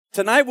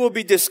Tonight we'll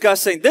be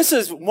discussing, this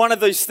is one of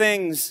those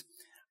things,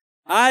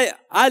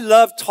 I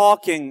love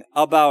talking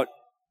about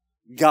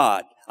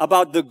God,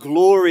 about the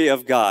glory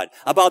of God,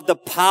 about the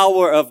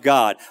power of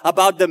God,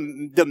 about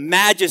the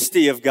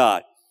majesty of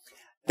God.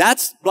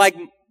 That's like,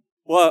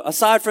 well,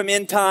 aside from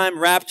end time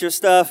rapture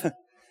stuff,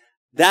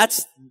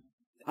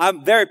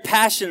 I'm very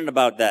passionate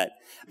about that.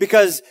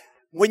 Because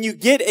when you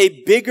get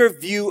a bigger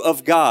view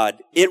of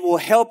God, it will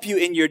help you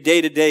in your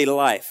day-to-day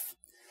life.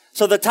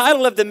 So the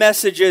title of the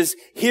message is,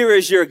 Here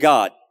is Your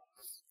God.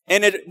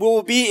 And it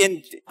will be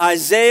in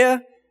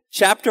Isaiah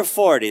chapter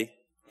 40,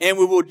 and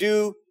we will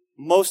do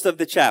most of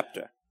the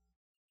chapter.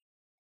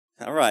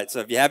 All right, so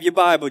if you have your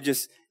Bible, you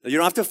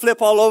don't have to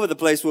flip all over the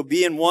place. We'll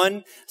be in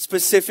one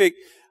specific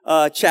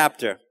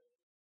chapter.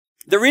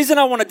 The reason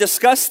I want to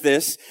discuss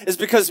this is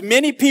because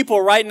many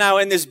people right now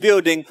in this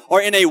building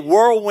are in a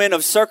whirlwind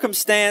of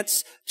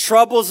circumstance,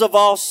 troubles of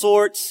all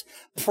sorts,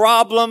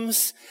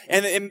 problems,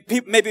 and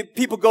maybe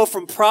people go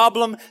from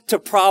problem to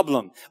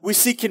problem. We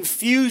see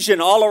confusion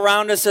all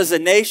around us as a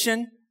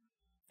nation.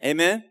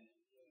 Amen.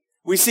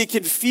 We see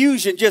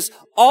confusion just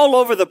all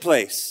over the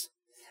place.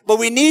 But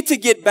we need to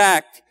get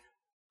back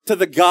to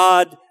the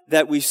God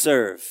that we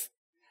serve,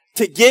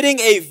 to getting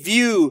a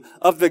view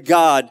of the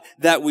God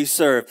that we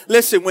serve.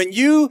 Listen, when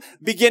you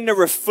begin to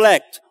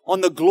reflect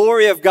on the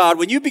glory of God,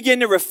 when you begin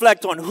to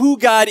reflect on who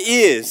God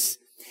is,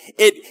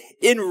 it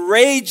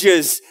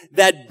enrages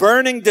that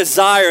burning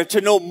desire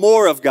to know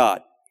more of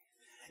God.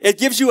 It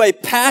gives you a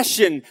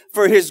passion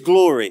for His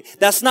glory.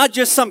 That's not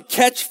just some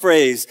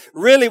catchphrase.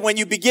 Really, when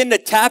you begin to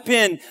tap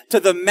in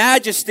to the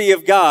majesty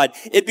of God,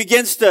 it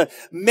begins to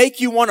make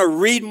you want to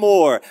read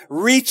more,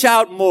 reach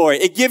out more.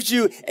 It gives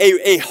you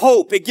a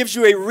hope. It gives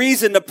you a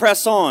reason to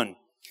press on.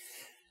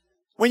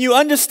 When you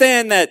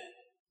understand that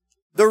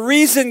the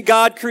reason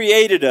God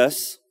created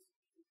us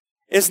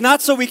is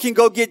not so we can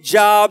go get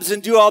jobs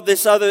and do all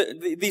these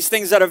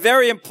things that are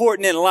very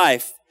important in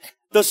life.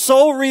 The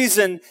sole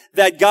reason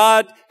that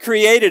God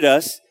created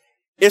us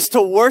is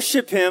to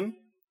worship Him,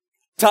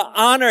 to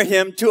honor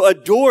Him, to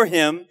adore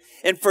Him,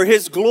 and for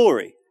His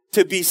glory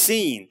to be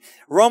seen.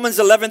 Romans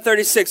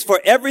 11:36,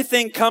 for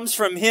everything comes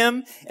from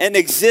Him and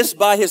exists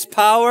by His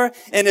power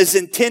and is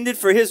intended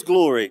for His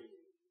glory.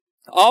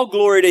 All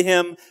glory to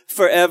Him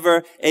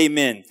forever.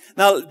 Amen.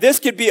 Now, this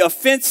could be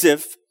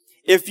offensive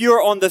if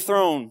you're on the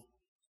throne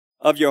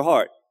of your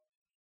heart.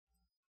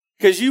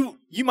 Because you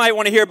might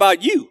want to hear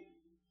about you.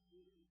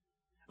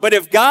 But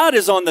if God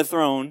is on the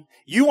throne,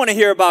 you want to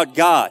hear about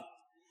God.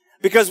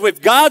 Because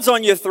if God's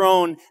on your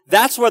throne,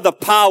 that's where the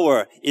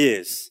power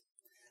is.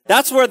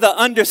 That's where the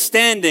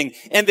understanding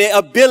and the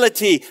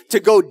ability to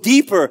go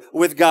deeper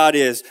with God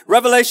is.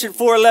 Revelation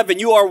 4:11,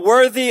 you are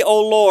worthy,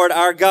 O Lord,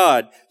 our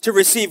God, to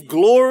receive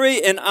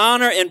glory and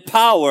honor and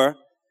power,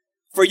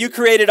 for you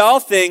created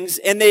all things,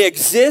 and they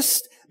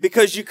exist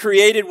because you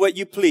created what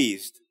you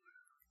pleased.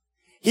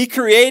 He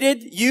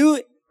created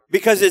you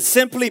because it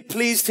simply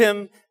pleased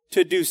Him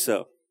to do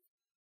so.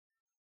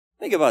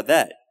 Think about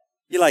that.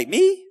 You're like,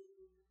 me?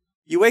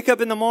 You wake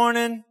up in the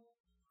morning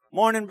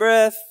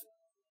breath,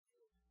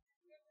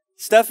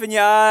 stuff in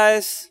your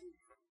eyes.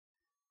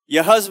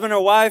 Your husband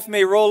or wife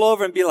may roll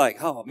over and be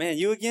like, oh man,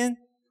 you again?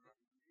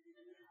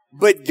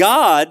 But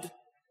God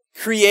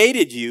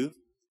created you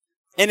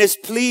and is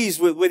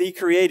pleased with what He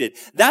created.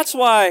 That's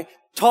why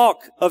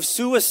talk of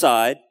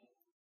suicide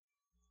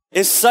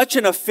is such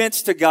an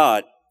offense to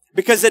God,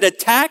 because it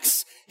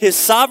attacks His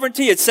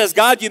sovereignty. It says,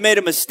 God, you made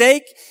a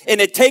mistake, and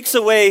it takes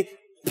away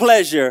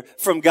pleasure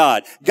from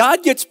God.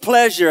 God gets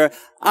pleasure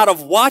out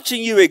of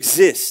watching you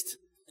exist,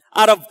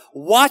 out of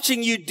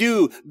watching you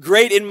do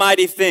great and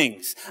mighty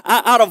things,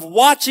 out of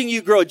watching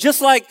you grow.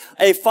 Just like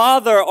a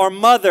father or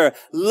mother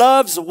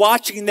loves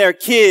watching their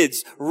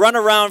kids run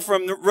around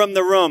from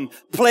the room,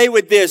 play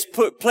with this,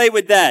 play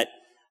with that.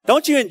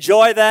 Don't you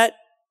enjoy that?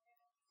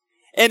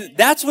 And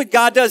that's what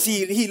God does.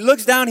 He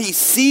looks down, He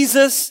sees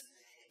us,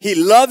 He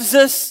loves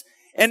us.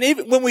 And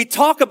even when we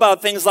talk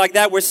about things like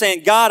that, we're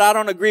saying, God, I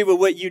don't agree with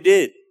what you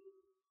did.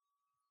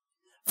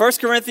 1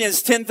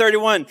 Corinthians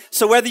 10:31.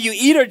 So whether you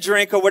eat or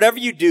drink or whatever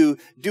you do,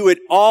 do it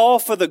all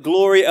for the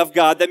glory of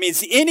God. That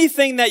means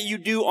anything that you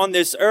do on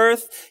this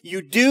earth,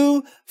 you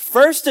do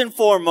first and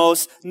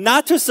foremost,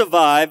 not to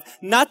survive,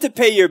 not to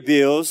pay your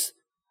bills,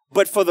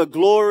 but for the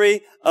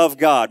glory of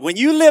God. When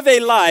you live a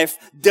life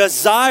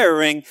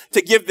desiring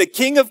to give the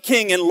King of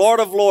Kings and Lord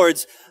of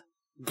Lords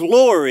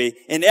glory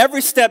in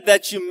every step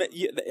that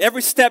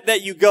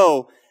you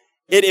go,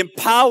 it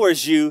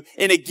empowers you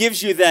and it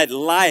gives you that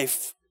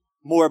life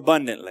more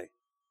abundantly.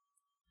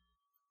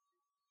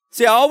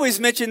 See, I always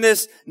mention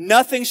this,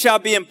 nothing shall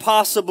be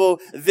impossible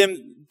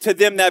to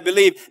them that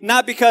believe.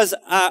 Not because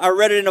I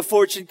read it in a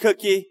fortune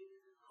cookie,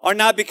 or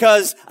not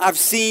because I've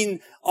seen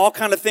all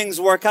kind of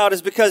things work out.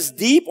 It's because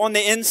deep on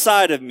the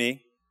inside of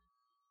me,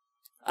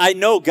 I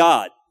know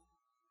God.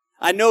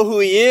 I know who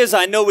He is.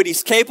 I know what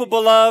He's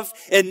capable of.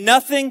 And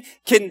nothing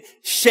can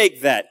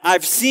shake that.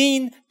 I've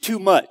seen too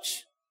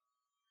much.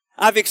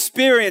 I've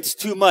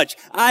experienced too much.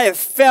 I have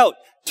felt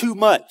too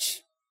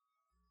much.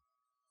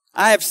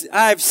 I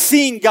have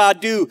seen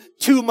God do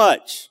too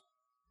much.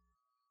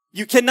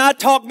 You cannot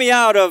talk me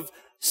out of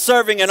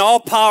serving an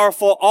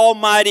all-powerful,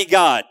 almighty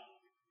God.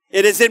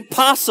 It is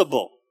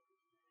impossible.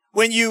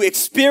 When you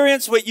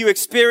experience what you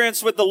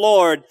experience with the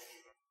Lord,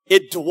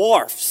 it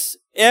dwarfs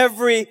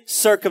every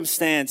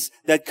circumstance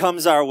that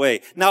comes our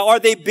way. Now, are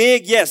they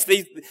big? Yes,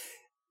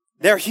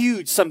 they're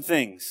huge, some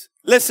things.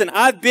 Listen,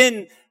 I've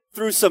been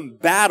through some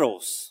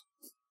battles,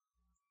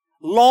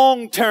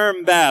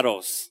 long-term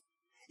battles,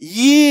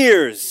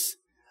 years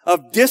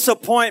of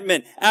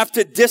disappointment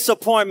after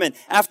disappointment,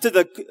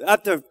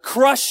 after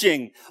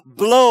crushing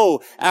blow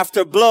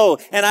after blow.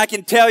 And I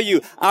can tell you,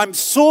 I'm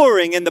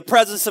soaring in the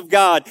presence of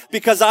God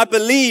because I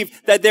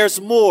believe that there's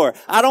more.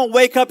 I don't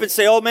wake up and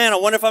say, oh man, I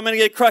wonder if I'm going to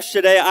get crushed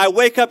today. I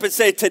wake up and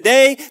say,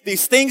 today,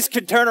 these things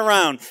can turn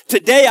around.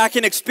 Today, I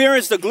can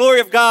experience the glory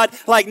of God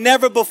like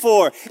never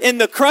before. In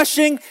the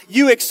crushing,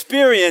 you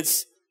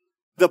experience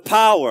the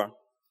power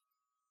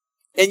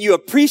and you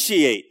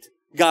appreciate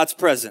God's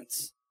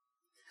presence.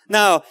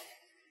 Now,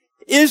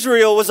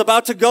 Israel was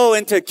about to go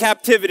into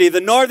captivity.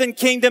 The northern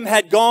kingdom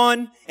had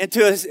gone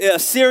into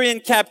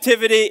Assyrian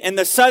captivity, and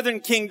the southern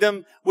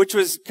kingdom, which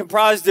was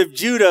comprised of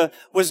Judah,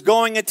 was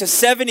going into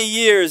 70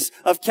 years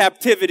of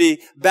captivity,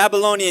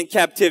 Babylonian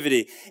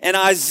captivity. And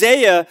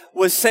Isaiah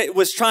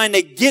was trying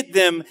to get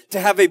them to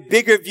have a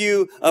bigger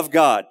view of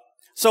God.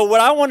 So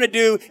what I want to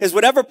do is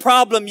whatever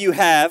problem you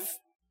have,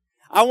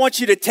 I want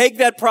you to take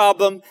that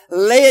problem,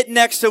 lay it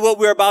next to what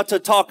we're about to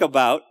talk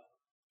about.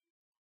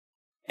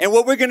 And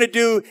what we're going to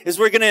do is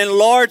we're going to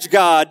enlarge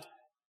God,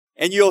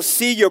 and you'll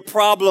see your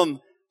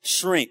problem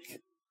shrink.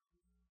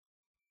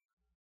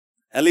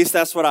 At least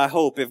that's what I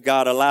hope, if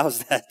God allows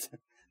that.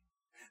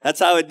 That's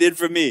how it did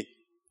for me.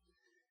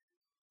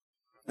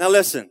 Now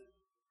listen,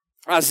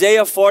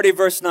 Isaiah 40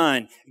 verse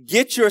 9.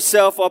 Get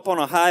yourself up on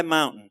a high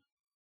mountain,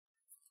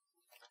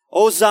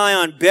 O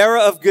Zion, bearer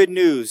of good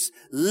news.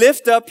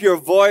 Lift up your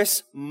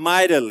voice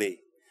mightily.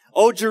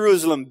 O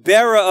Jerusalem,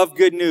 bearer of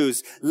good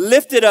news,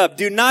 lift it up,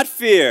 do not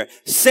fear.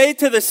 Say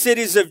to the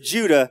cities of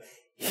Judah,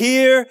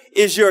 here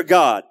is your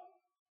God.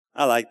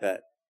 I like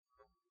that.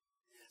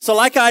 So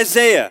like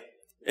Isaiah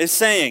is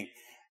saying,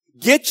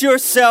 get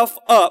yourself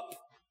up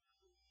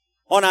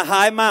on a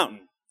high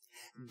mountain.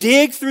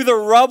 Dig through the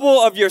rubble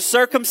of your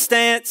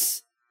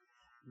circumstance.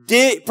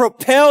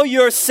 Propel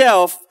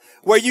yourself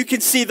where you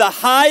can see the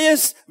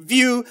highest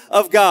view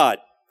of God.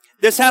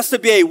 This has to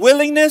be a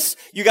willingness.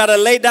 You got to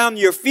lay down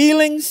your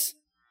feelings.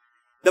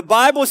 The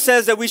Bible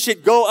says that we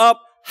should go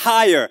up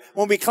higher.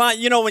 When we climb,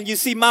 when you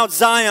see Mount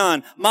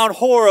Zion, Mount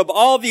Horeb,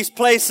 all these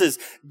places,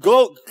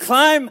 go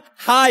climb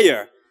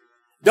higher.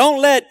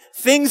 Don't let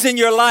things in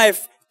your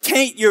life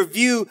taint your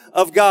view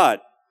of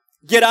God.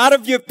 Get out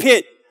of your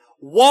pit.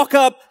 Walk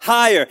up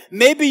higher.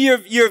 Maybe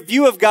your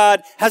view of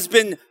God has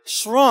been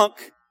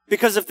shrunk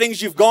because of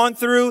things you've gone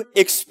through,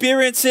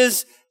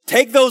 experiences.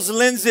 Take those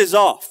lenses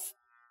off.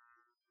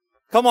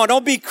 Come on,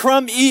 don't be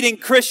crumb-eating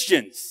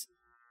Christians.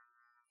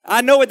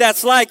 I know what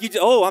that's like.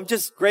 I'm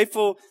just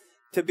grateful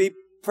to be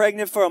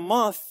pregnant for a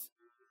month.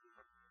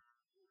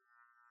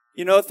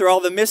 Through all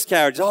the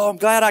miscarriages. Oh, I'm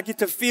glad I get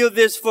to feel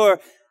this for...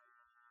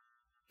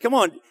 Come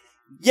on.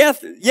 Yes,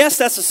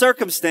 that's a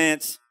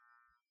circumstance,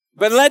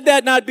 but let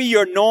that not be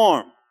your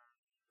norm.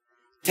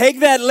 Take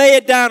that, lay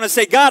it down and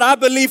say, God, I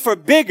believe for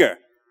bigger.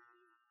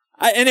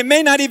 And it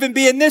may not even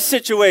be in this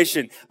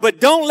situation, but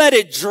don't let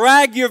it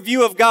drag your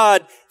view of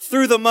God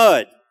through the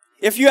mud.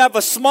 If you have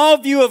a small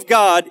view of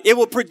God, it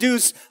will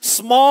produce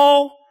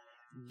small,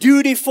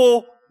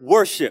 dutiful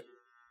worship.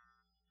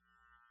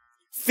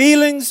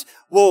 Feelings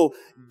will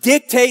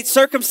dictate,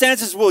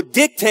 circumstances will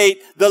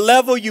dictate the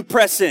level you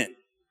press in.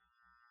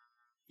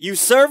 You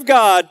serve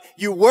God,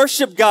 you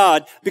worship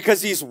God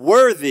because He's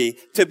worthy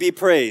to be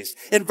praised.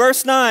 In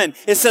verse 9,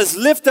 it says,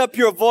 lift up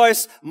your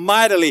voice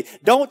mightily.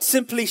 Don't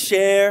simply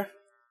share.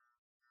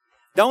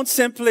 Don't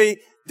simply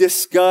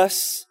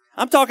discuss.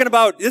 I'm talking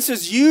about this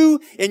is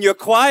you in your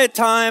quiet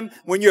time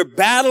when you're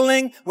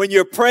battling, when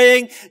you're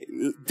praying.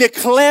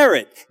 Declare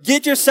it.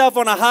 Get yourself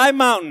on a high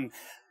mountain.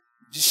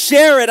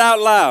 Share it out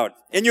loud.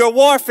 In your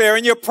warfare,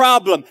 in your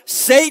problem,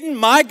 Satan,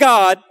 my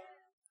God,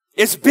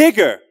 is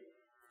bigger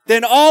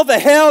than all the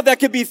hell that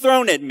could be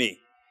thrown at me.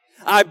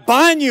 I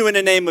bind you in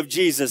the name of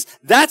Jesus.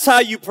 That's how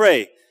you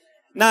pray.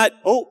 Not,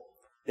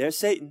 there's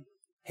Satan.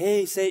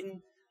 Hey,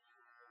 Satan.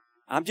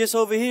 I'm just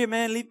over here,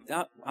 man.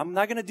 I'm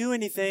not going to do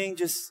anything.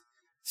 Just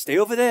stay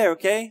over there,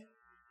 okay?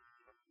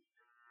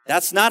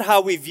 That's not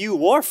how we view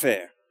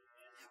warfare.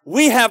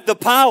 We have the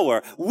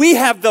power. We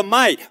have the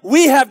might.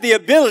 We have the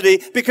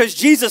ability because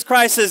Jesus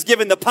Christ has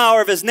given the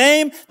power of His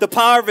name, the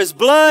power of His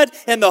blood,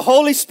 and the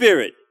Holy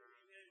Spirit.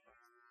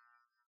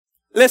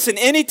 Listen,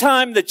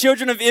 anytime the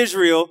children of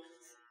Israel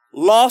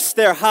lost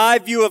their high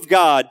view of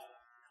God,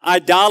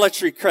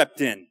 idolatry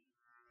crept in.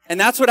 And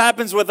that's what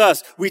happens with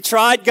us. We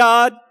tried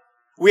God.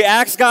 We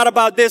asked God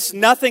about this.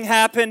 Nothing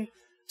happened.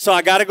 So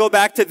I got to go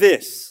back to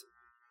this.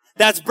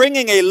 That's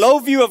bringing a low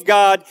view of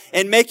God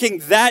and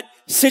making that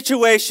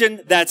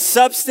situation, that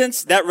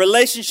substance, that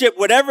relationship,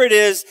 whatever it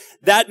is,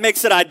 that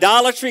makes it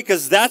idolatry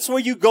because that's where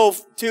you go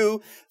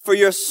to for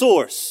your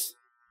source.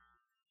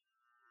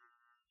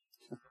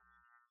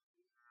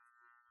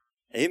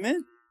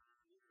 Amen.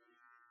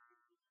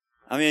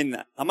 I mean,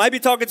 I might be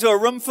talking to a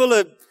room full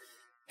of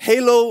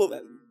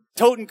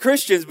halo-toting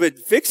Christians, but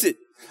fix it.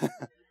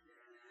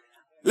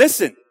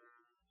 Listen,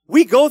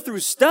 we go through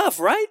stuff,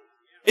 right?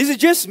 Is it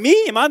just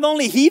me? Am I the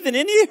only heathen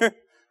in here?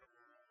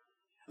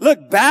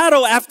 Look,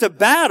 battle after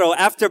battle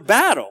after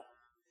battle.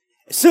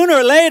 Sooner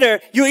or later,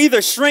 you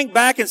either shrink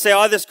back and say,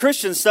 oh, this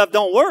Christian stuff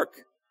don't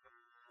work.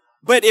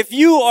 But if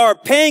you are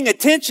paying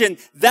attention,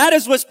 that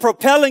is what's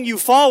propelling you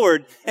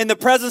forward in the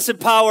presence and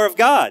power of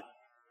God.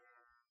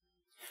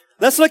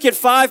 Let's look at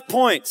 5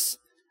 points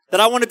that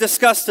I want to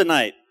discuss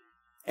tonight.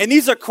 And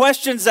these are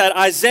questions that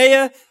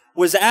Isaiah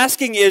was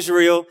asking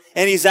Israel,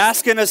 and he's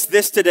asking us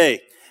this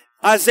today.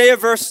 Isaiah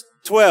verse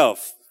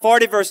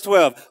 40 verse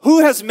 12. Who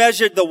has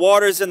measured the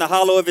waters in the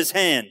hollow of his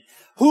hand?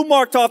 Who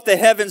marked off the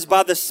heavens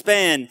by the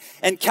span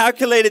and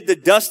calculated the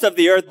dust of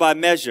the earth by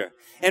measure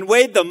and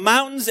weighed the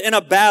mountains in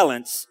a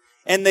balance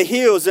and the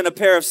hills in a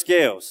pair of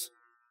scales?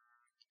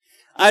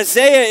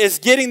 Isaiah is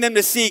getting them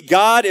to see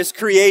God as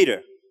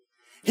creator.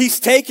 He's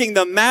taking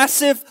the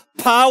massive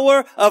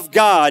power of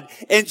God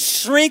and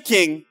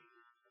shrinking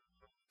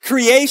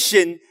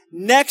creation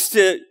next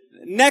to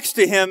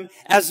him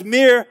as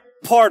mere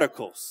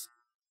particles.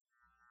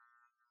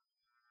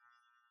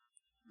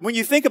 When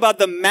you think about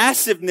the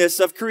massiveness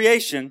of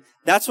creation,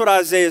 that's what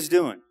Isaiah is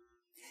doing.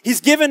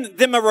 He's given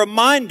them a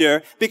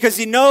reminder because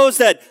he knows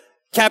that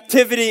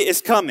captivity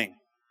is coming.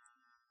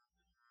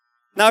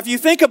 Now, if you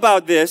think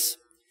about this,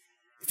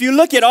 if you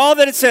look at all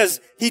that it says,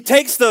 he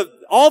takes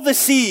all the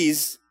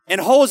seas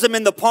and holds them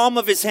in the palm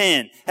of his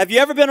hand. Have you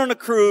ever been on a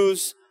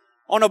cruise,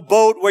 on a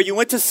boat where you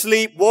went to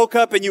sleep, woke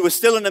up, and you were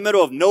still in the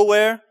middle of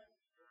nowhere?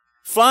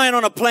 Flying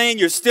on a plane,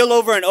 you're still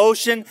over an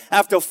ocean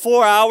after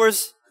 4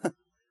 hours.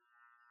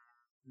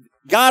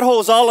 God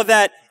holds all of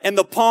that in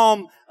the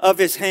palm of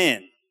his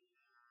hand.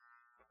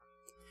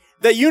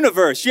 The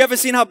universe. You ever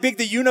seen how big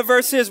the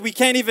universe is?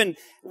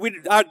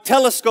 Our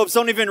telescopes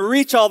don't even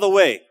reach all the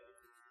way.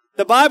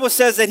 The Bible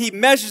says that he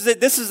measures it.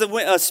 This is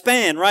a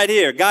span right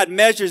here. God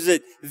measures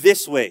it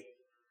this way.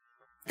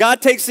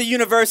 God takes the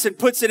universe and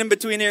puts it in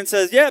between here and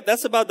says, yeah,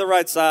 that's about the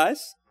right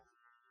size.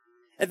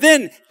 And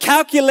then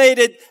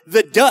calculated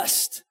the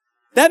dust.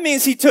 That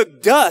means he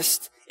took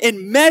dust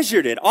and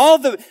measured it. All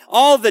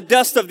the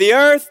dust of the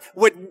earth,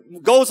 what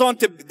goes on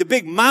to the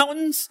big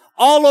mountains,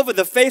 all over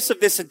the face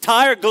of this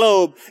entire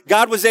globe,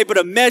 God was able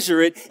to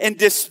measure it and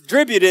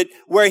distribute it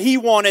where he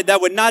wanted that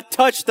would not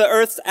touch the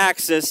earth's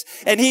axis.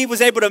 And he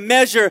was able to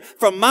measure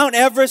from Mount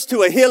Everest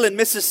to a hill in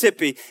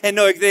Mississippi and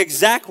know the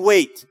exact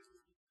weight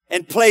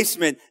and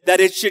placement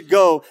that it should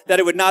go, that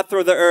it would not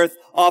throw the earth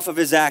off of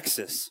his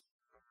axis.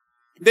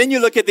 Then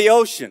you look at the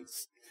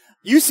oceans.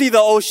 You see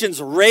the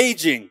oceans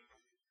raging.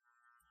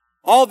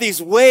 All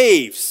these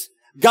waves.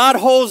 God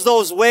holds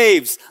those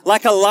waves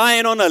like a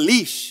lion on a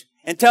leash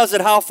and tells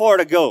it how far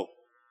to go.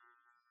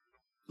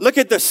 Look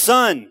at the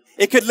sun.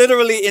 It could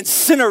literally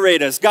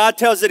incinerate us. God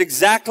tells it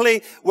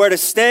exactly where to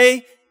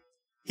stay.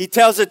 He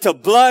tells it to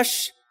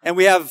blush, and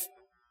we have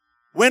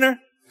winter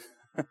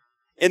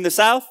in the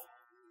south.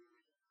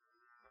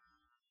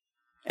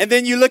 And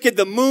then you look at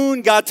the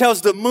moon. God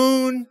tells the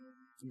moon,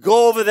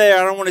 go over there.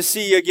 I don't want to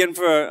see you again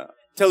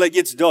till it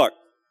gets dark.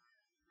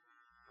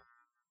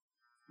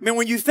 I mean,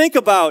 when you think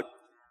about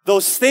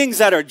those things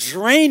that are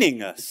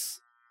draining us,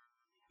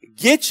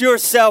 get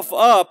yourself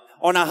up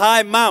on a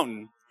high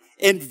mountain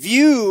and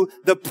view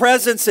the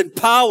presence and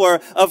power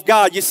of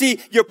God. You see,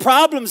 your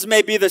problems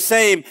may be the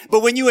same,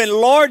 but when you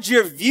enlarge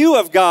your view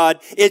of God,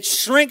 it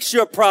shrinks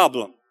your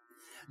problem.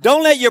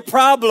 Don't let your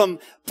problem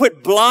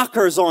put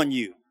blockers on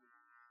you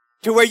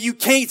to where you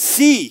can't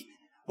see.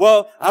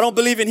 Well, I don't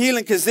believe in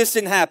healing because this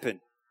didn't happen.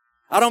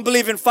 I don't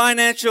believe in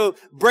financial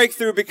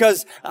breakthrough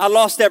because I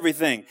lost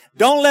everything.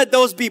 Don't let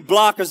those be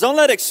blockers. Don't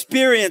let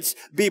experience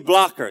be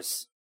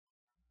blockers.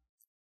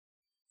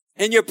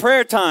 In your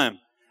prayer time,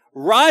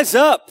 rise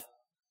up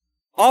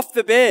off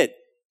the bed.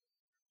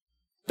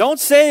 Don't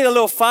say a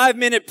little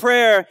 5-minute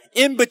prayer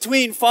in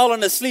between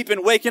falling asleep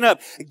and waking up.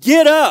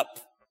 Get up.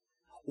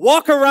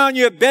 Walk around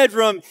your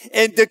bedroom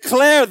and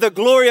declare the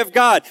glory of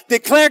God.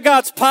 Declare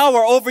God's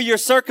power over your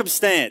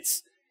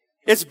circumstance.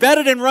 It's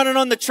better than running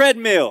on the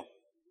treadmill.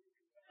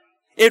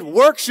 It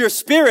works your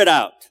spirit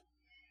out.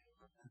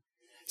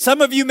 Some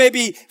of you may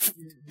be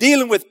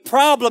dealing with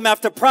problem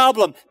after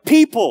problem.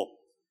 People,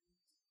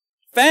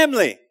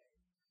 family,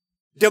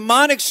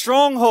 demonic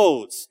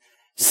strongholds.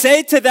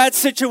 Say to that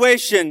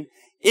situation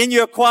in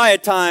your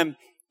quiet time,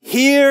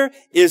 here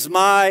is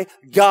my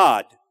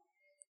God.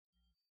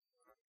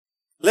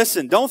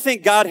 Listen, don't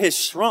think God has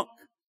shrunk.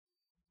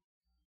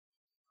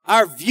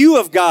 Our view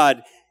of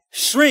God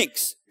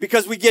shrinks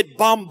because we get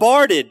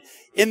bombarded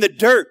in the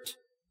dirt.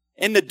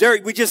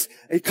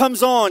 It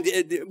comes on,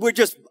 we're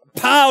just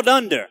piled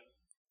under.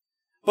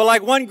 But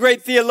like one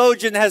great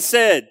theologian has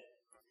said,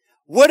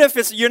 What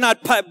if you're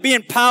not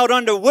being piled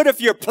under? What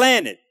if you're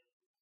planted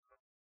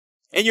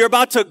and you're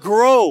about to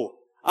grow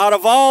out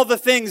of all the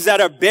things that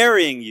are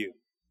burying you?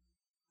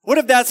 What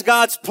if that's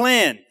God's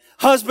plan?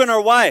 Husband or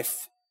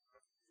wife.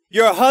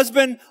 Your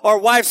husband or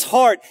wife's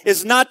heart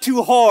is not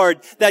too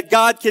hard that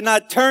God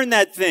cannot turn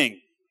that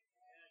thing.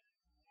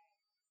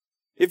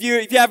 If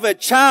you have a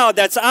child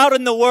that's out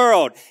in the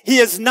world, he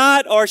is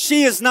not or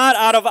she is not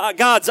out of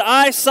God's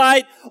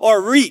eyesight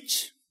or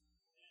reach.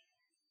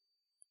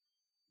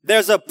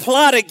 There's a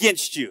plot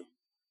against you.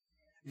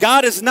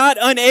 God is not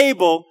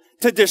unable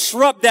to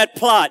disrupt that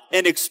plot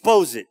and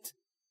expose it.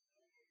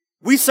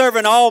 We serve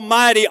an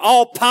almighty,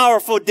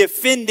 all-powerful,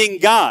 defending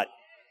God.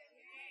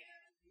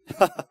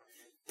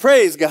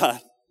 Praise God.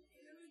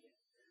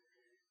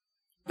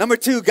 Number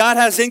 2, God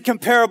has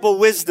incomparable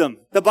wisdom.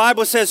 The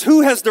Bible says,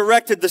 who has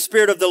directed the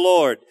Spirit of the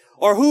Lord?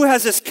 Or who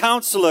has his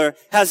counselor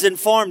has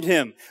informed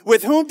him?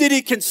 With whom did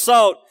he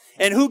consult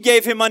and who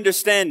gave him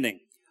understanding?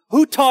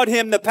 Who taught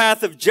him the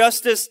path of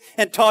justice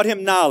and taught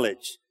him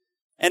knowledge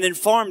and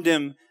informed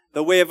him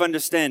the way of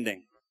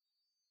understanding?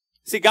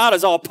 See, God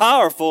is all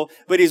powerful,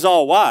 but he's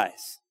all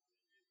wise.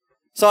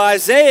 So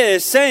Isaiah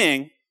is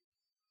saying,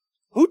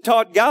 who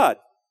taught God?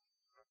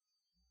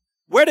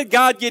 Where did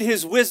God get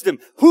his wisdom?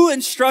 Who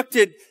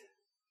instructed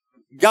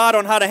God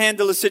on how to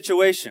handle a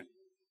situation?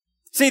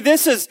 See,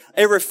 this is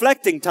a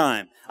reflecting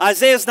time.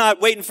 Isaiah's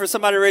not waiting for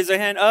somebody to raise their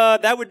hand.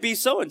 That would be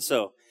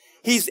so-and-so.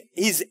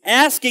 He's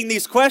asking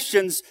these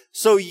questions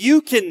so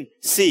you can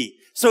see,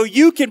 so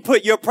you can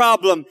put your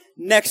problem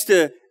next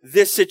to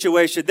this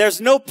situation.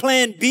 There's no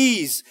plan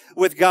B's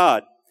with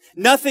God.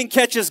 Nothing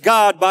catches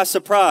God by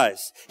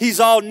surprise. He's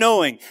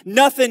all-knowing.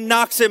 Nothing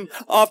knocks him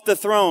off the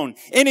throne.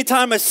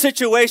 Anytime a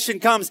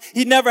situation comes,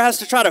 he never has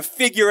to try to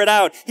figure it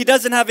out. He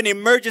doesn't have an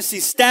emergency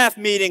staff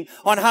meeting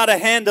on how to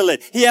handle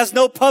it. He has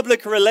no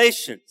public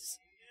relations.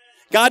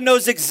 God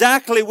knows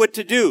exactly what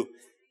to do.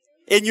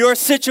 In your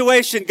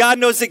situation, God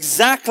knows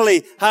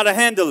exactly how to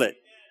handle it.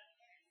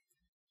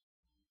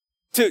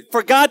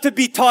 For God to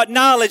be taught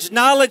knowledge,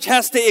 knowledge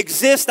has to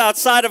exist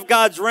outside of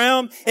God's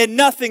realm, and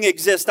nothing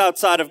exists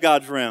outside of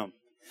God's realm.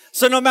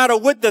 So no matter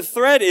what the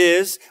threat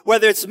is,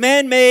 whether it's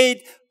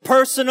man-made,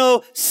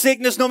 personal,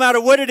 sickness, no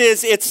matter what it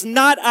is, it's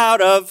not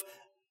out of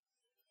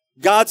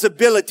God's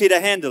ability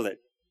to handle it.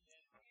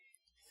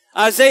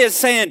 Isaiah is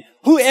saying,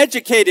 who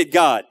educated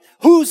God?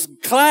 Whose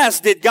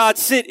class did God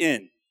sit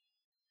in?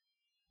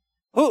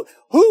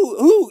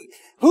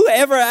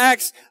 Whoever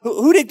asks,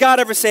 who did God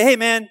ever say, hey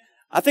man,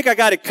 I think I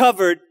got it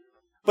covered,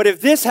 but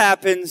if this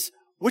happens,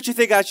 what you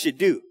think I should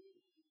do?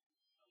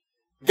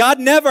 God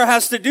never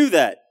has to do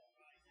that.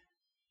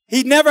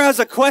 He never has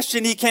a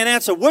question he can't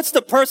answer. What's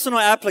the personal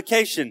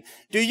application?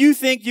 Do you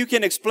think you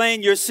can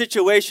explain your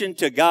situation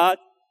to God?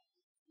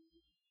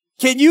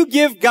 Can you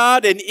give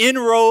God an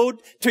inroad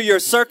to your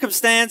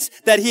circumstance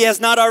that he has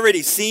not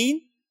already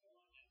seen?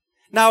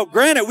 Now,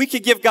 granted, we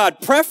could give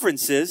God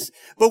preferences,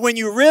 but when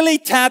you really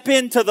tap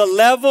into the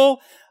level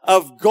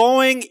of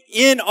going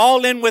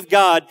all in with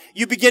God,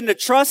 you begin to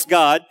trust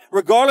God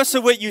regardless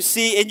of what you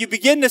see, and you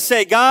begin to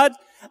say, God,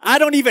 I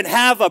don't even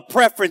have a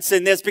preference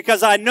in this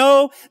because I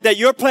know that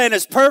your plan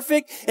is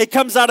perfect. It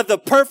comes out of the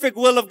perfect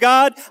will of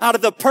God, out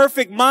of the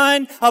perfect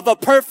mind of a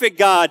perfect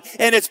God,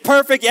 and it's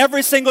perfect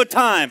every single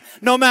time,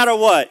 no matter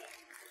what.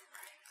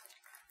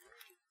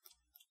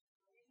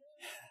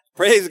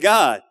 Praise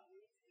God.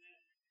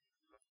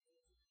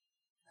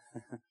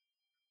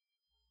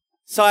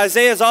 So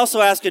Isaiah is also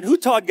asking, who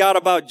taught God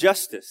about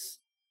justice?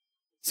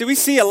 See, we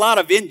see a lot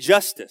of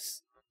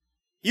injustice.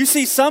 You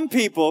see some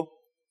people,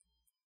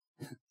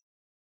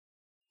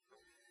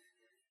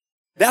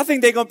 they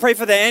think they're going to pray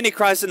for the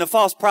Antichrist and the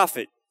false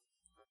prophet.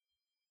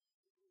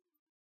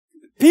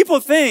 People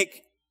think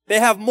they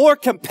have more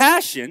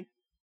compassion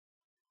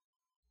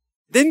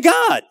than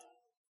God.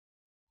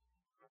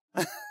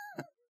 I'm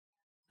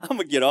going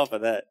to get off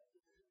of that.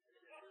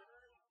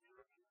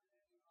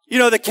 You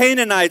know, the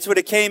Canaanites, when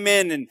it came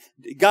in and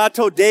God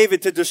told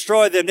David to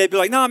destroy them, they'd be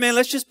like, no, man,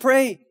 let's just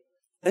pray.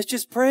 Let's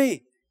just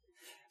pray.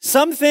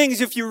 Some things,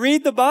 if you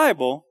read the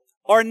Bible,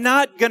 are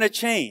not going to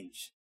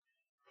change.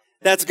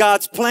 That's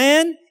God's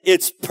plan.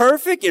 It's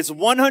perfect. It's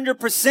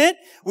 100%.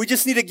 We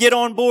just need to get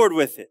on board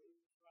with it.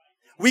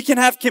 We can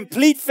have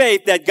complete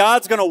faith that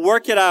God's going to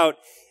work it out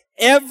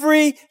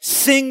every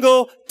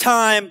single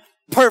time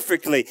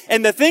perfectly.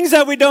 And the things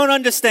that we don't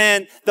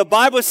understand, the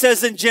Bible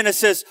says in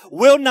Genesis,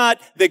 will not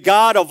the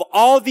God of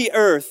all the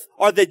earth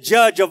or the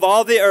judge of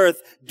all the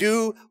earth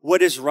do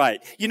what is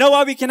right? You know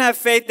why we can have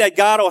faith that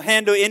God will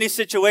handle any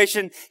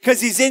situation?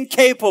 Because he's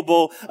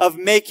incapable of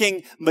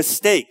making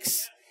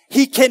mistakes.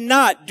 He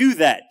cannot do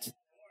that.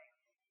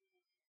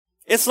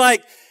 It's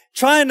like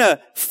trying to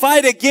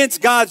fight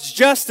against God's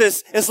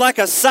justice is like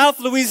a South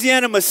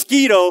Louisiana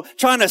mosquito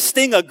trying to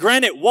sting a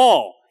granite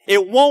wall.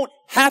 It won't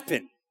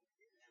happen.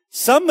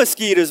 Some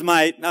mosquitoes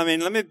might.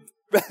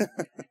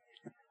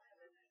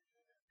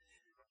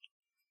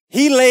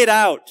 He laid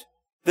out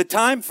the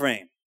time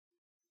frame.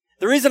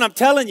 The reason I'm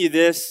telling you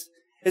this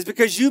is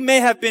because you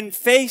may have been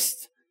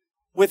faced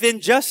with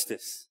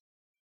injustice.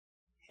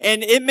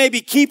 And it may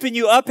be keeping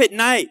you up at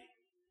night.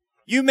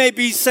 You may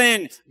be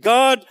saying,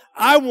 God,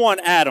 I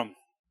want Adam.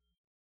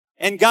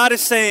 And God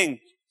is saying,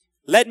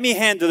 let me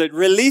handle it.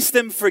 Release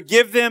them,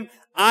 forgive them.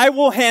 I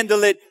will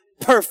handle it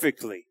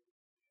perfectly.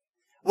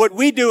 What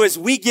we do is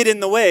we get in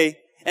the way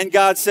and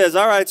God says,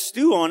 all right,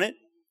 stew on it.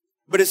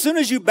 But as soon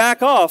as you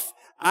back off,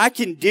 I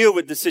can deal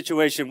with the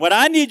situation. What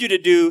I need you to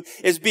do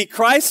is be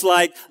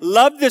Christ-like,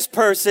 love this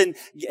person,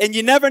 and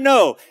you never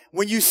know.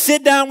 When you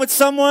sit down with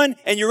someone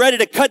and you're ready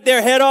to cut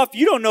their head off,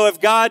 you don't know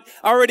if God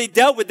already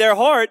dealt with their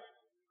heart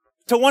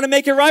to want to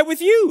make it right with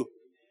you.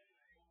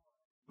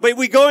 But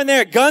we go in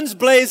there, guns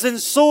blazing,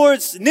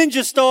 swords,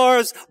 ninja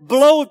stars,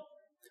 blow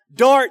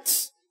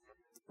darts,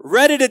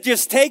 ready to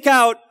just take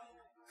out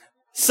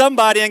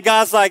somebody, and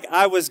God's like,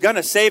 I was going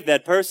to save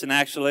that person,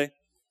 actually.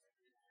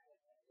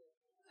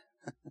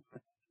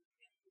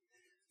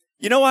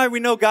 You know why we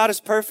know God is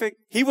perfect?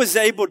 He was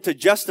able to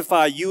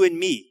justify you and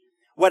me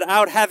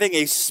without having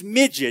a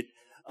smidget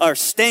or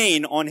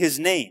stain on his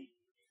name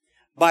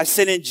by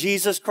sending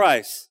Jesus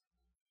Christ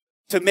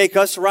to make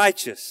us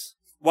righteous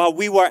while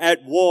we were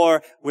at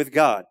war with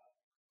God.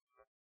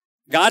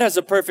 God has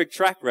a perfect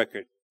track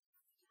record.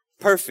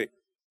 Perfect.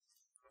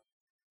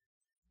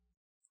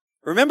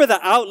 Remember, the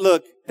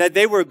outlook that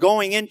they were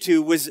going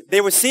into was they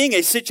were seeing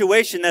a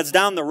situation that's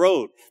down the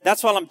road.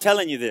 That's why I'm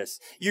telling you this.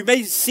 You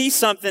may see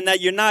something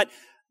that you're not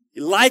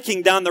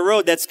liking down the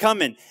road that's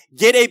coming.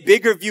 Get a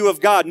bigger view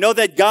of God. Know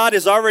that God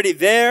is already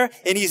there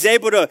and he's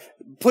able to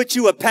put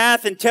you a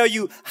path and tell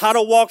you how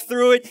to walk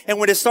through it. And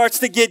when it starts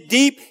to get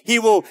deep, he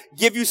will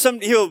give you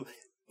he'll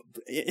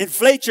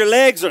inflate your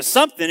legs or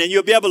something and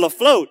you'll be able to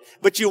float,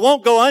 but you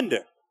won't go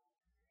under.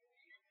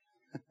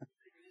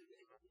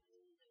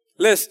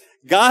 Listen,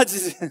 that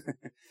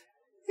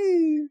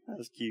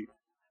was cute.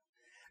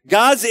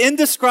 God's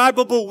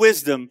indescribable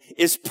wisdom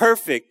is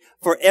perfect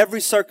for every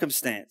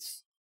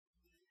circumstance.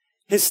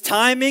 His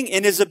timing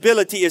and his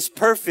ability is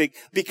perfect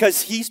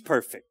because he's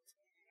perfect.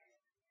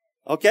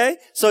 Okay?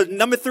 So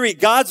number 3,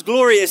 God's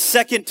glory is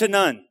second to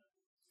none.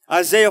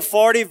 Isaiah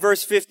 40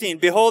 verse 15.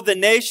 Behold, the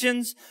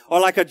nations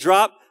are like a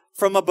drop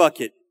from a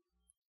bucket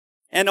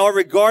and are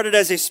regarded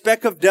as a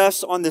speck of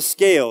dust on the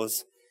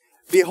scales.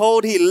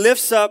 Behold, he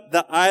lifts up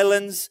the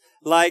islands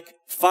like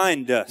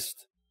fine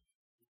dust.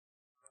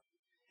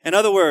 In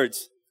other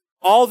words,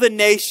 all the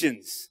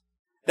nations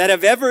that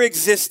have ever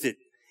existed,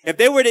 if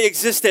they were to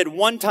exist at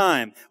one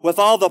time with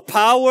all the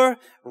power,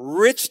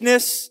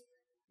 richness,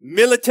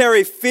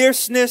 military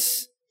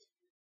fierceness,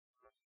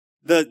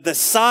 the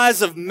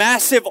size of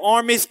massive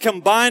armies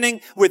combining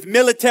with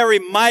military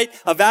might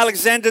of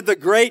Alexander the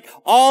Great,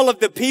 all of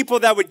the people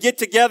that would get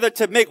together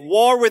to make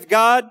war with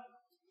God,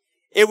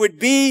 it would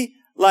be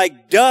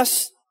like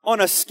dust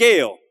on a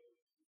scale.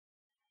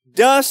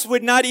 Dust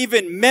would not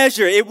even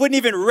measure. It wouldn't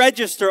even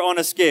register on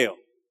a scale.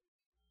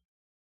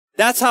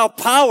 That's how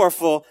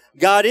powerful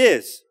God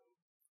is.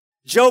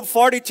 Job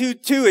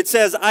 42:2, it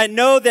says, I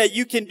know that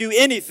you can do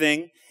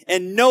anything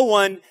and no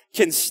one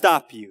can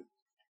stop you.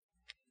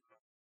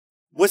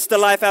 What's the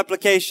life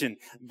application?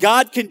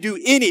 God can do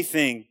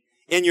anything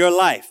in your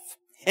life.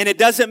 And it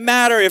doesn't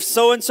matter if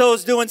so-and-so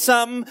is doing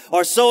something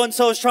or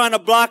so-and-so is trying to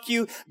block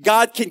you.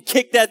 God can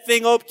kick that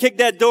thing open, kick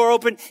that door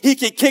open. He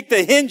can kick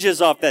the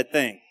hinges off that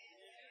thing.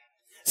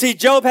 See,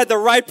 Job had the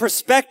right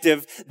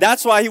perspective.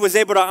 That's why he was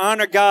able to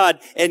honor God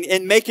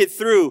and make it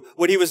through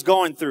what he was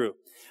going through.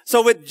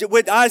 So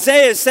what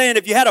Isaiah is saying,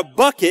 if you had a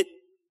bucket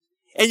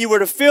and you were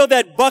to fill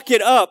that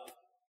bucket up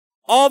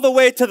all the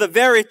way to the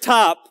very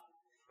top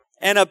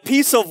and a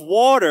piece of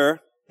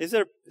water, is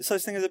there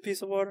such thing as a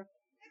piece of water?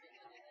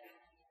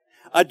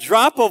 A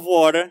drop of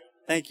water,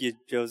 thank you,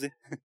 Josie.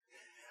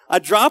 A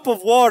drop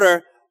of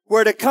water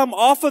were to come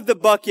off of the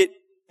bucket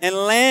and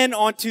land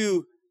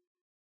onto,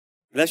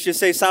 let's just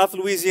say South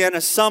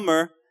Louisiana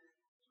summer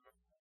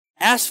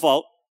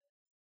asphalt,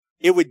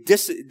 it would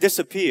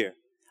disappear.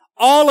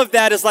 All of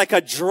that is like a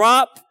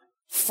drop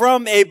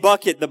from a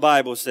bucket, the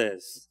Bible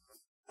says.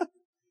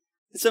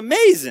 It's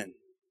amazing.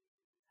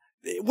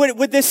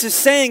 What this is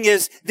saying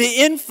is the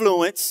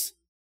influence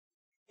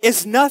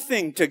is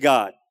nothing to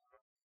God.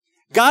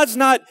 God's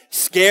not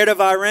scared of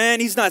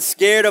Iran. He's not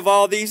scared of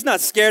all these. He's not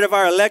scared of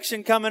our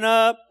election coming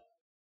up.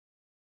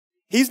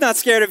 He's not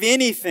scared of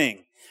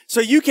anything.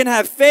 So you can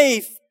have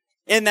faith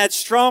in that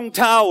strong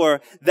tower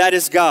that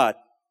is God.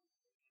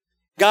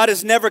 God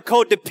is never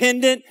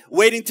codependent,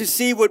 waiting to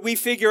see what we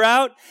figure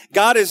out.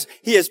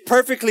 He has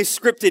perfectly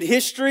scripted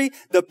history,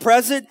 the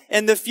present,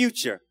 and the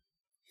future.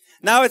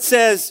 Now it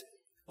says,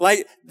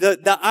 like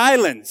the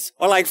islands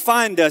are like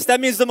fine dust.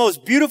 That means the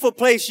most beautiful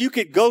place you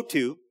could go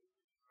to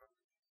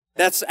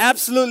that's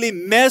absolutely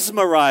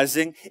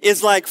mesmerizing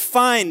is like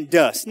fine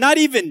dust. Not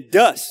even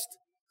dust.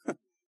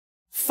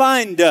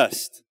 Fine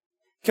dust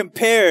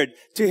compared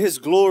to his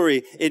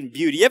glory and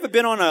beauty. You ever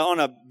been on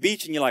a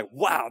beach and you're like,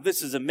 wow,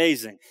 this is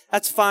amazing.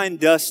 That's fine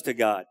dust to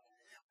God.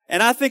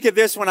 And I think of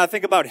this when I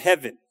think about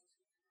heaven.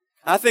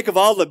 I think of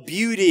all the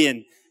beauty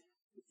and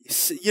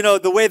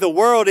the way the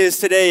world is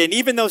today, and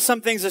even though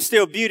some things are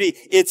still beauty,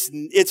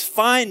 it's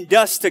fine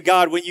dust to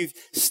God when you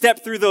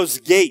step through those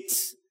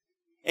gates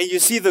and you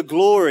see the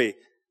glory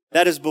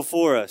that is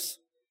before us.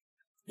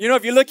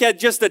 If you look at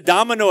just the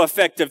domino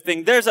effect of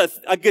things, there's a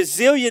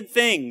gazillion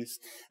things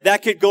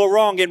that could go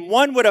wrong, and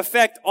one would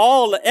affect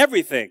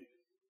everything.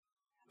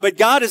 But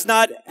God is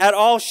not at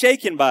all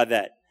shaken by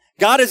that.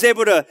 God is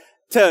able to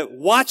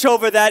watch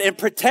over that and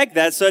protect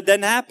that so it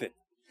doesn't happen.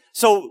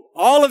 So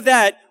all of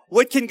that,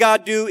 what can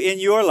God do in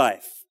your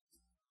life?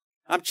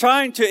 I'm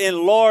trying to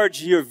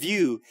enlarge your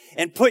view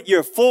and put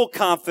your full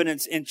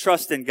confidence and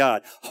trust in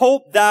God.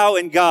 Hope thou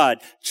in God.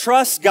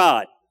 Trust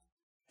God.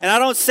 And I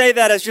don't say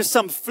that as just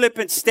some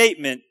flippant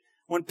statement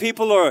when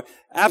people are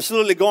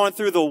absolutely going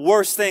through the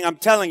worst thing. I'm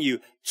telling you,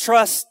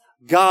 trust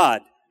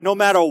God no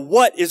matter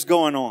what is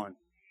going on.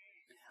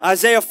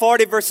 Isaiah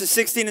 40 verses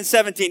 16 and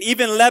 17.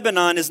 Even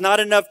Lebanon is not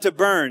enough to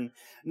burn,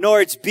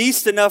 nor its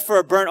beast enough for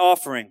a burnt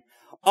offering.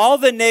 All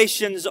the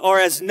nations are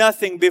as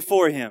nothing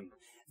before him.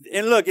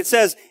 And look, it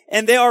says,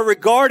 and they are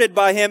regarded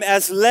by him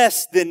as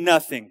less than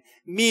nothing,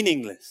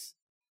 meaningless.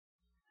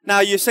 Now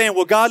you're saying,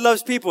 well, God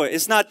loves people.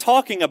 It's not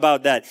talking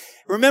about that.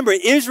 Remember,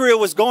 Israel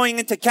was going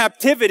into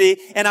captivity,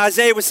 and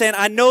Isaiah was saying,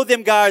 I know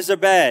them guys are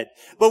bad.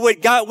 But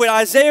what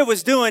Isaiah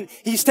was doing,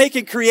 he's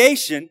taking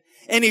creation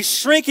and he's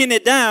shrinking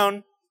it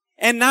down,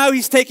 and now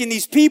he's taking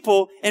these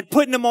people and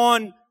putting them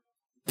on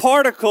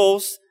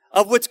particles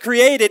of what's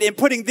created and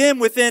putting them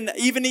within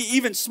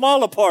even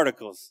smaller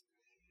particles.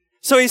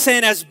 So he's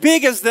saying as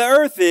big as the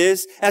earth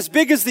is, as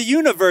big as the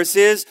universe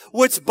is,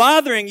 what's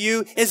bothering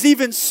you is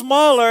even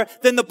smaller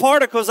than the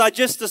particles I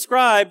just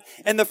described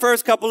in the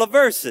first couple of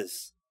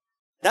verses.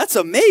 That's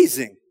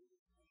amazing.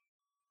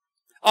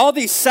 All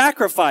these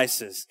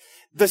sacrifices.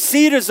 The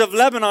cedars of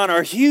Lebanon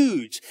are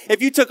huge.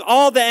 If you took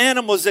all the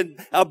animals in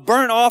a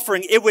burnt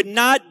offering, it would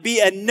not be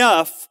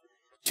enough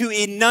to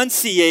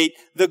enunciate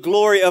the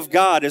glory of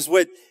God, is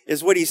what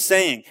he's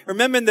saying.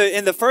 Remember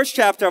in the first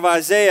chapter of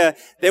Isaiah,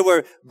 they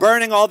were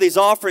burning all these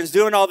offerings,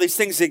 doing all these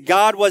things that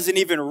God wasn't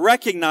even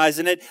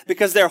recognizing it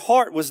because their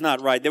heart was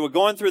not right. They were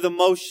going through the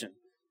motion.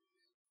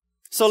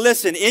 So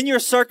listen, in your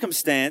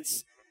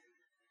circumstance,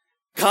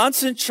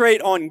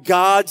 concentrate on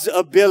God's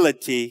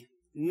ability,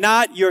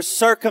 not your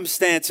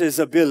circumstances'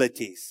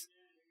 abilities.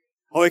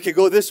 Oh, it could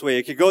go this way.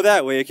 It could go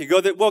that way. It could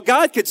go that. Well,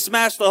 God could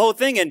smash the whole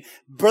thing and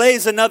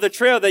blaze another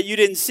trail that you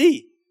didn't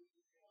see.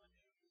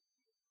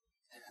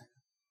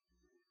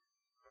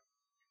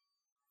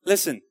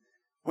 Listen,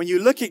 when you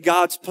look at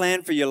God's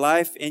plan for your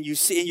life and you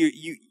see, and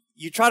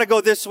you try to go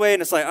this way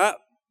and it's like,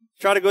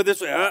 try to go this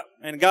way,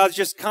 and God's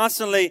just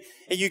constantly,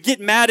 and you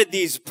get mad at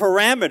these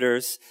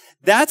parameters,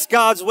 that's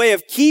God's way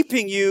of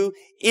keeping you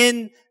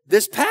in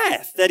this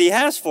path that he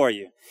has for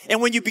you. And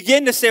when you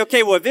begin to say,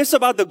 okay, well, if it's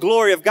about the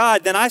glory of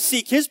God, then I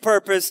seek his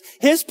purpose,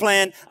 his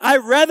plan. I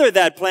rather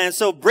that plan.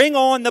 So bring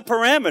on the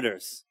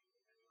parameters.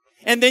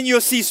 And then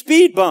you'll see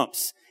speed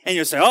bumps. And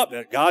you'll say, oh,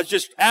 God's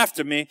just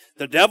after me.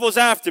 The devil's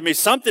after me.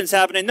 Something's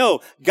happening.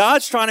 No,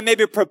 God's trying to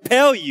maybe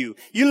propel you.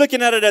 You're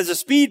looking at it as a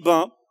speed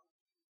bump.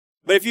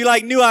 But if you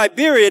like New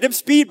Iberia, them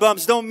speed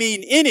bumps don't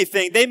mean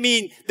anything. They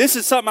mean this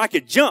is something I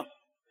could jump.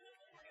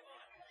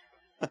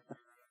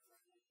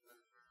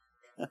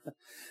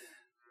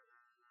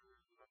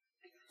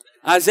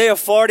 Isaiah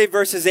 40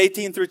 verses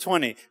 18 through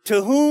 20.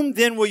 To whom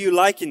then will you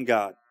liken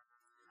God?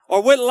 Or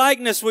what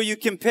likeness will you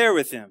compare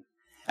with him?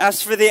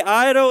 As for the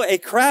idol, a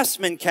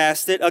craftsman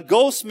cast it, a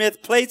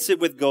goldsmith plates it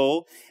with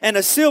gold, and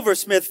a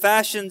silversmith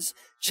fashions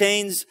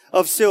chains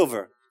of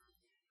silver.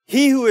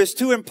 He who is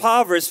too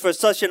impoverished for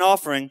such an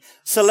offering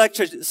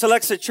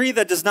selects a tree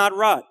that does not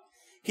rot.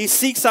 He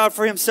seeks out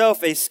for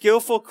himself a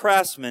skillful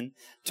craftsman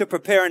to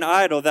prepare an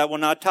idol that will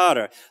not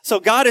totter. So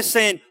God is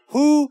saying,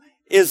 who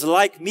is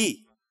like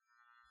me?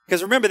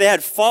 Because remember, they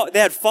had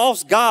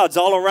false gods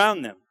all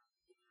around them.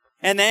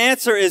 And the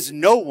answer is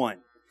no one.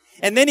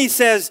 And then he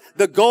says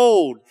the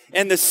gold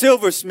and the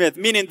silversmith,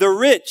 meaning the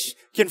rich,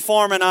 can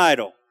form an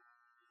idol.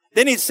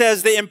 Then he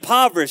says the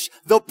impoverished,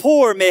 the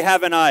poor may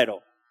have an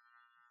idol.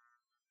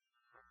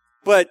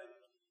 But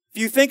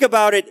if you think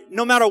about it,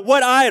 no matter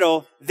what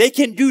idol, they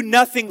can do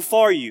nothing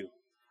for you.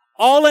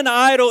 All an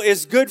idol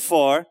is good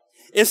for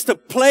is to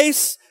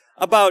place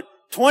about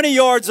 20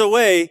 yards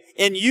away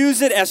and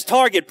use it as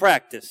target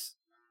practice.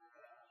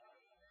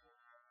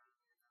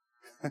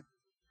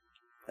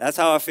 That's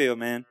how I feel,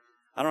 man.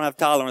 I don't have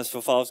tolerance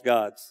for false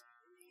gods.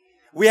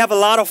 We have a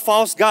lot of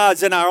false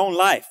gods in our own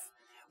life.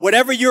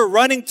 Whatever you're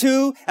running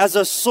to as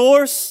a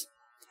source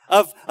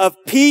of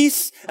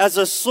peace, as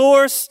a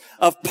source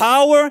of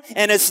power,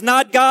 and it's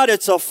not God,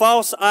 it's a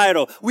false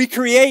idol. We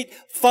create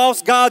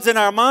false gods in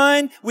our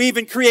mind. We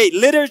even create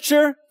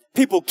literature.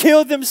 People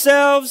kill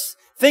themselves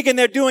thinking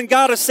they're doing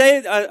God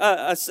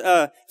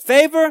a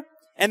favor,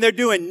 and they're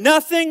doing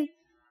nothing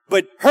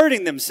but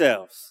hurting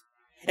themselves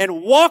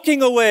and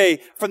walking away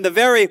from the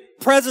very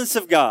presence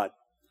of God.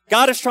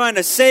 God is trying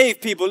to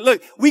save people.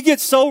 Look, we get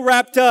so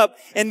wrapped up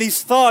in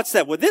these thoughts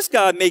that, well, this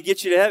God may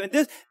get you to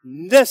heaven.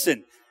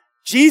 Listen,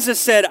 Jesus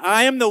said,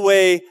 I am the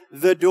way,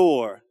 the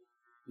door.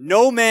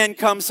 No man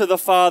comes to the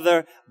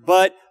Father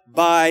but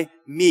by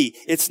me.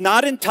 It's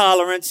not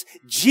intolerance.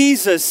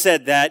 Jesus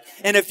said that.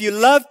 And if you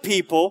love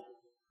people,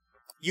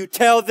 you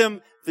tell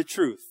them the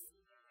truth.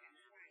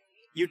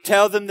 You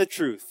tell them the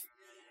truth.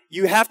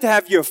 You have to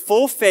have your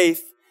full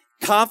faith,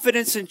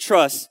 confidence, and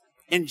trust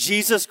in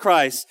Jesus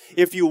Christ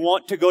if you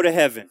want to go to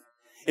heaven.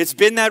 It's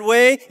been that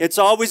way. It's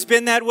always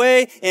been that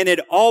way. And it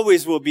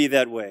always will be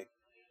that way.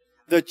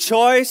 The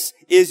choice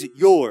is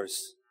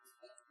yours.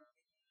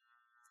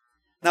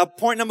 Now,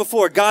 point number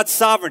 4, God's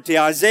sovereignty.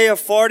 Isaiah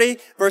 40,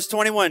 verse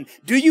 21.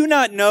 Do you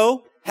not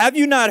know? Have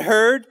you not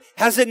heard?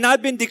 Has it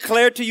not been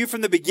declared to you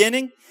from the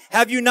beginning?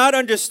 Have you not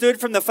understood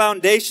from the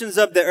foundations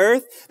of the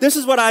earth? This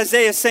is what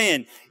Isaiah is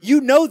saying. You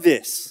know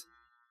this.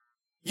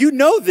 You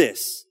know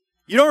this.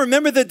 You don't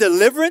remember the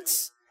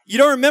deliverance? You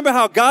don't remember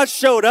how God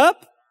showed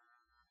up?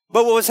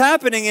 But what was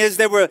happening is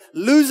they were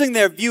losing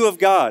their view of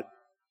God.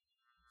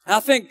 I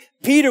think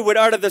Peter would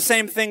utter the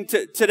same thing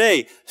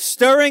today,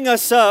 stirring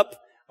us up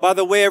by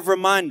the way of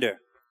reminder.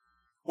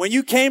 When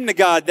you came to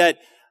God, that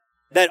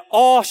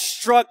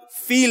awe-struck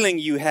feeling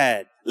you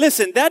had.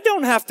 Listen, that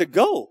don't have to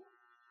go.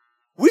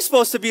 We're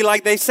supposed to be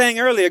like they sang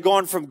earlier,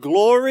 going from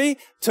glory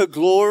to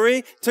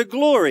glory to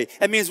glory.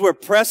 That means we're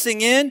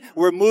pressing in,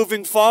 we're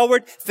moving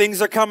forward,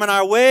 things are coming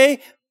our way.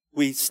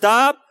 We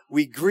stop,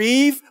 we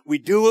grieve, we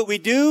do what we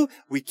do,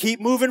 we keep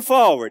moving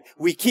forward,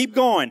 we keep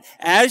going.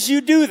 As you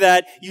do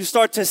that, you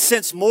start to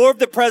sense more of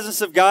the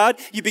presence of God.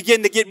 You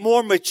begin to get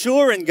more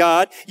mature in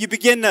God. You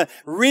begin to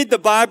read the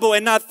Bible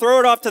and not throw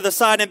it off to the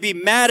side and be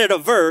mad at a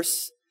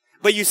verse.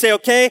 But you say,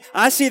 okay,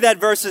 I see that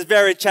verse is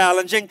very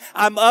challenging.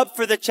 I'm up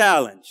for the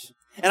challenge.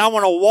 And I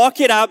want to walk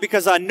it out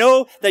because I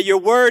know that your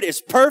word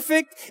is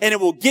perfect and it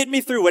will get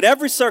me through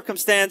whatever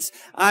circumstance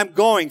I'm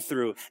going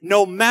through.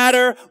 No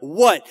matter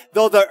what.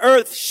 Though the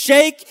earth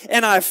shake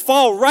and I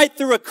fall right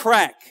through a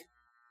crack,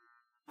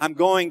 I'm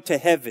going to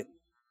heaven.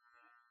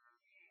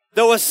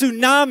 Though a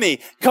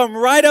tsunami come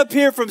right up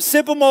here from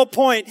Sycamore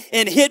Point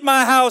and hit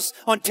my house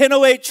on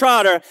 1008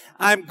 Trotter,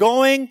 I'm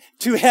going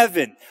to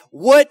heaven.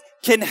 What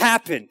can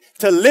happen?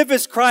 To live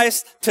as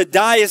Christ, to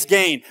die as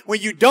gain.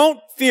 When you don't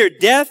fear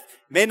death,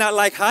 may not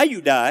like how you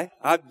die,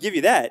 I'll give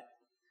you that.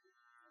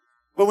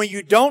 But when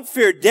you don't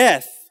fear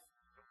death,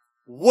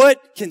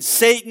 what can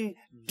Satan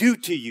do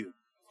to you?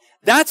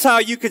 That's how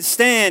you can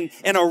stand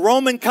in a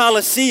Roman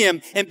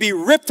Colosseum and be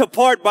ripped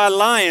apart by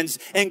lions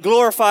and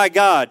glorify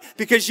God.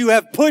 Because you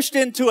have pushed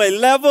into a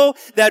level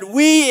that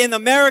we in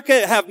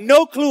America have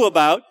no clue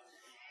about.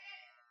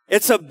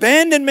 It's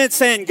abandonment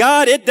saying,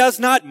 God, it does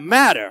not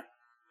matter.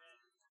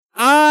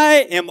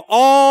 I am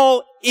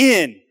all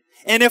in.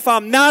 And if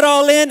I'm not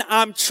all in,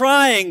 I'm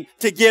trying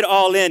to get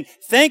all in.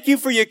 Thank you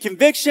for your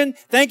conviction.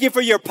 Thank you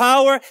for your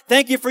power.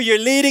 Thank you for your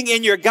leading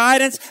and your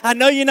guidance. I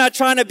know you're not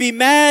trying to be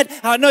mad.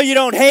 I know you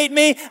don't hate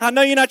me. I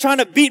know you're not trying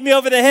to beat me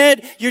over the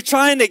head. You're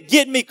trying to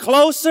get me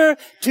closer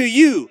to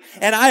you.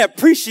 And I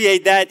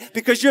appreciate that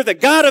because you're the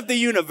God of the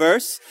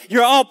universe.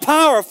 You're all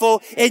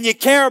powerful and you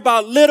care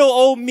about little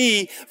old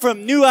me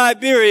from New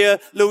Iberia,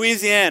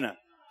 Louisiana.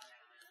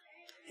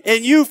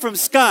 And you from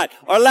Scott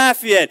or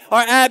Lafayette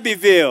or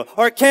Abbeville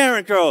or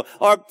Carencro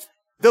or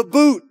the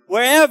Boot,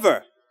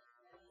 wherever.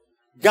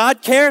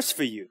 God cares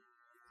for you.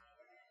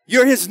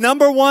 You're his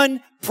number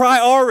one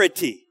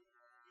priority.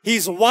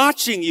 He's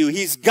watching you.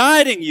 He's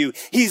guiding you.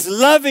 He's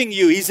loving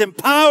you. He's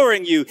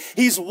empowering you.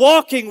 He's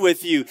walking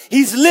with you.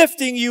 He's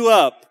lifting you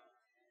up.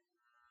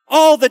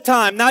 All the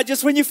time. Not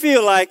just when you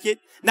feel like it.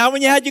 Not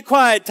when you had your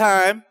quiet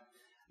time.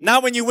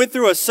 Not when you went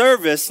through a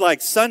service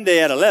like Sunday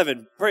at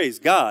 11. Praise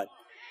God.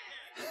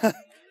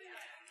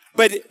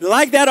 But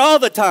like that all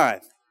the time.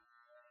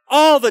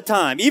 All the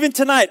time. Even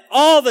tonight,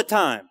 all the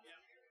time.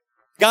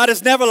 God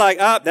is never like,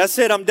 that's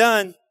it, I'm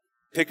done.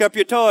 Pick up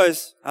your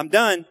toys. I'm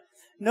done.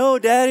 No,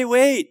 Daddy,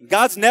 wait.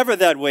 God's never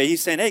that way.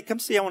 He's saying, hey, come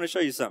see, I want to show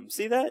you something.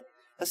 See that?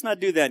 Let's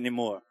not do that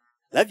anymore.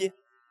 Love you.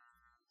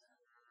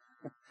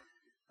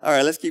 All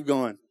right, let's keep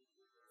going.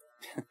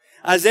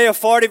 Isaiah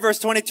 40, verse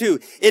 22.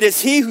 It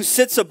is he who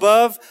sits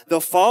above the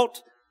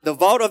vault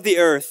of the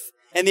earth,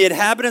 and the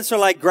inhabitants are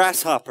like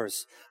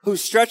grasshoppers, who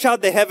stretch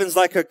out the heavens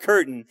like a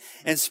curtain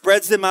and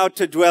spreads them out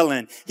to dwell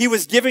in. He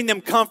was giving them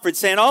comfort,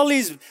 saying, all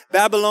these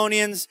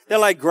Babylonians, they're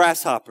like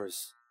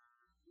grasshoppers.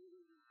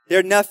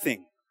 They're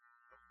nothing.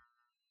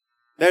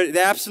 They're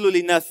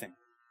absolutely nothing.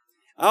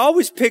 I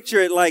always picture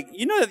it like,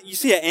 you know, you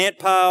see an ant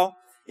pile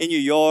in your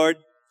yard,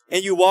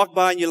 and you walk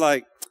by and you're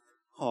like,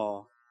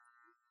 oh,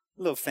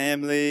 little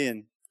family,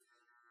 and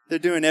they're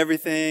doing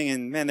everything,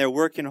 and man, they're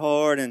working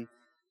hard, and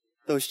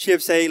those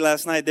chips I ate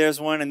last night, there's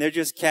one, and they're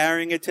just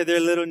carrying it to their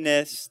little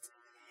nest.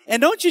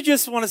 And don't you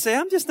just want to say,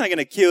 I'm just not going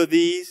to kill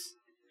these?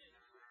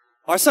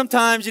 Or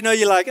sometimes, you know,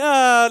 you're like,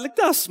 look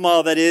how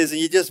small that is, and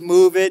you just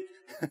move it.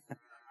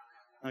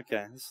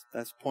 Okay,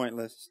 that's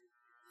pointless.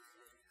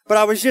 But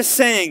I was just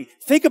saying,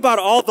 think about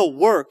all the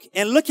work,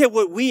 and look at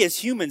what we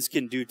as humans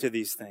can do to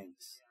these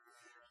things.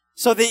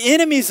 So the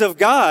enemies of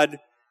God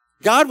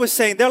was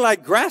saying they're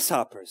like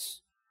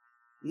grasshoppers.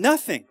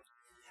 Nothing.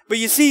 But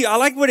you see, I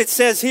like what it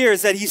says here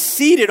is that he's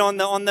seated on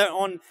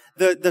the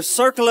the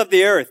circle of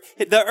the earth.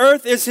 The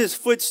earth is his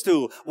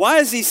footstool. Why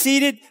is he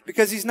seated?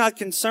 Because he's not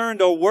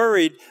concerned or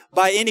worried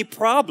by any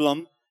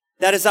problem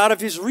that is out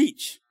of his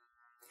reach.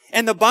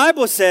 And the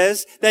Bible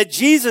says that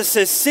Jesus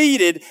is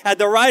seated at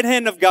the right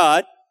hand of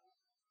God,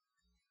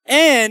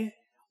 and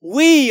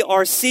we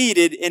are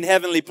seated in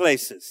heavenly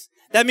places.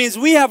 That means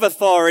we have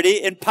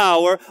authority and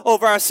power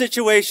over our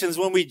situations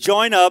when we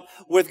join up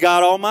with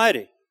God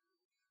Almighty.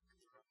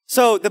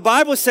 So the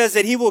Bible says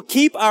that he will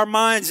keep our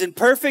minds in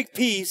perfect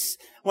peace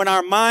when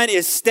our mind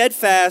is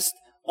steadfast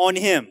on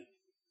him.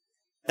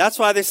 That's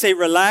why they say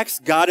relax,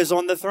 God is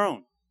on the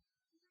throne.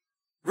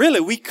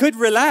 Really, we could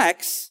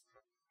relax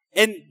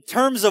in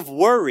terms of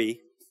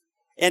worry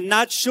and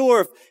not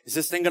sure if, is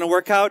this thing going to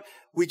work out?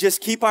 We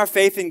just keep our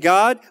faith in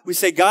God. We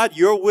say, God,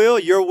 your will,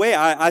 your way.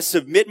 I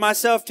submit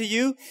myself to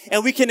you.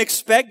 And we can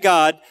expect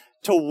God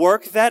to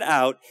work that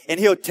out. And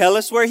he'll tell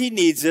us where he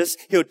needs us.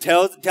 He'll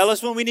tell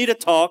us when we need to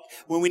talk,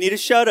 when we need to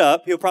shut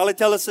up. He'll probably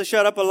tell us to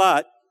shut up a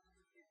lot.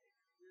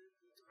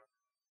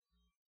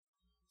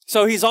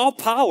 So he's all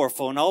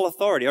powerful and all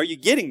authority. Are you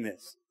getting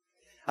this?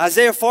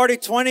 Isaiah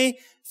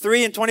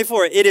 40:23 and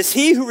 24. It is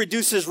he who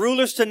reduces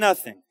rulers to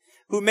nothing,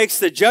 who makes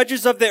the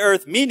judges of the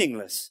earth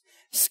meaningless.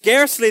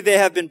 Scarcely they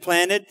have been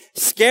planted,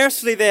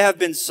 scarcely they have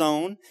been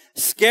sown,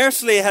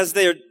 scarcely has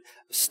their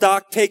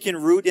stock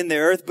taken root in the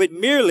earth, but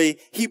merely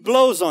he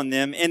blows on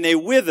them and they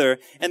wither,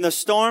 and the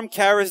storm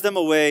carries them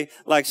away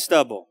like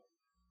stubble.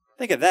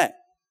 Think of that.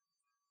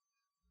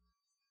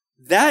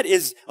 That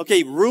is,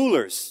 okay,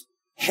 rulers,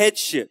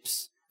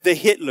 headships, the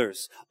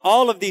Hitlers,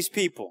 all of these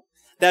people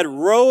that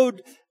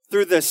rode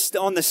through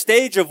on the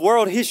stage of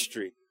world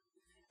history.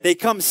 They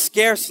come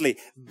scarcely,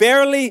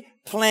 barely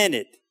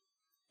planted.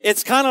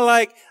 It's kind of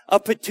like a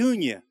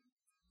petunia.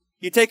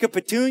 You take a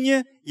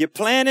petunia, you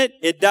plant it,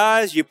 it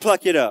dies, you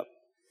pluck it up.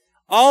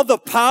 All the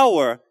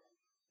power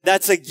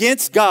that's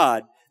against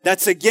God,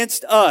 that's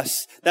against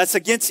us, that's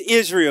against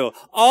Israel,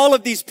 all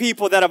of these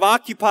people that have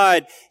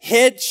occupied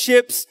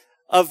headships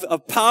of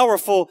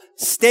powerful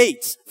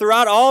states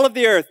throughout all of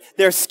the earth,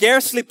 they're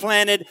scarcely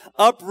planted,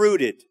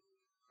 uprooted,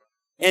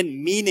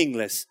 and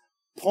meaningless,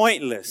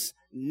 pointless,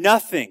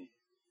 nothing.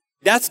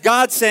 That's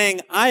God saying,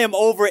 I am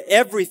over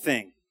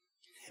everything.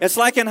 It's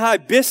like an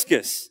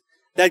hibiscus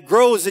that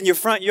grows in your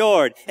front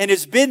yard, and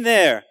it's been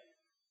there.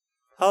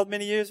 How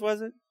many years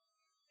was it?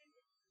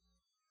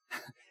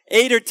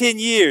 8 or 10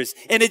 years.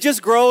 And it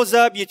just grows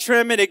up, you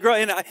trim it, it grows.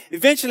 And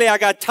eventually I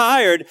got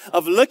tired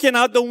of looking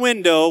out the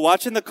window,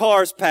 watching the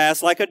cars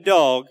pass like a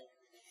dog.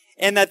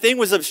 And that thing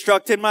was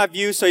obstructing my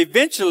view. So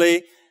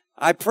eventually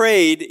I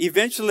prayed.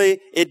 Eventually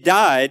it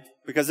died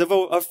because of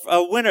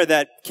a winter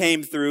that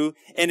came through.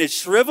 And it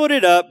shriveled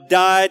it up,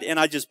 died, and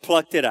I just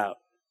plucked it out.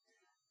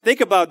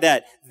 Think about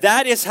that.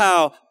 That is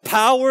how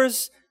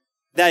powers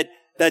that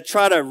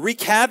try to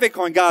wreak havoc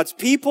on God's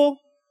people,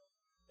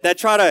 that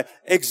try to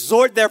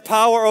exhort their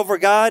power over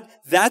God,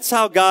 that's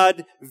how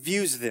God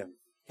views them.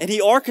 And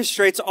he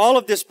orchestrates all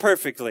of this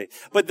perfectly.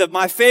 But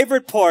my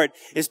favorite part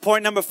is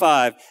point number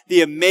 5,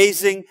 the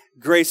amazing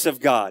grace of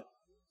God.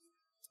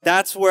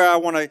 That's where I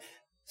want to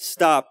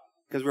stop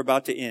because we're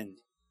about to end.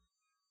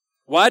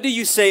 Why do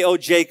you say, O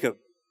Jacob,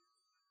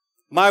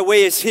 my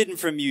way is hidden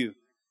from you,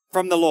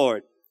 from the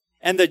Lord,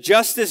 and the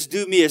justice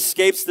due me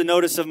escapes the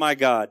notice of my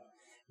God?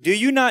 Do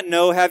you not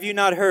know, have you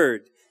not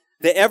heard?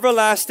 The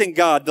everlasting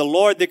God, the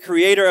Lord, the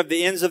creator of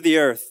the ends of the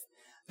earth,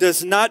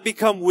 does not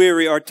become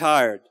weary or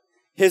tired.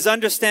 His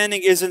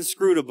understanding is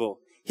inscrutable.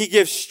 He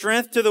gives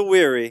strength to the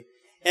weary,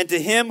 and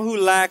to him who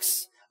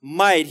lacks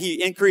might,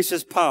 he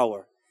increases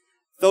power.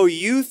 Though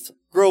youth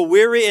grow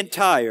weary and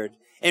tired,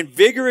 and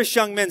vigorous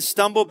young men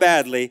stumble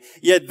badly,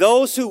 yet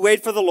those who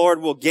wait for the Lord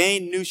will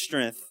gain new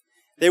strength.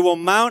 They will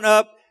mount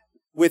up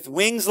with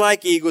wings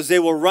like eagles. They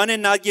will run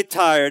and not get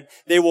tired.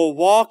 They will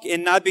walk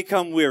and not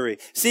become weary.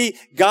 See,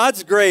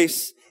 God's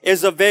grace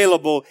is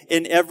available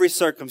in every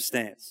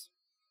circumstance.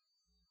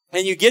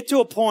 And you get to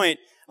a point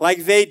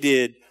like they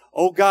did.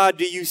 Oh God,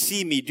 do you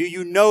see me? Do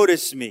you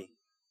notice me?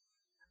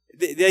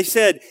 They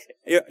said,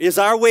 is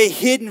our way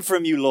hidden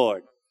from you,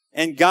 Lord?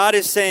 And God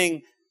is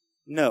saying,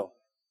 no.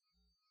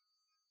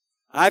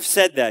 I've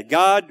said that.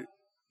 God,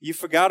 you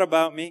forgot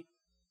about me.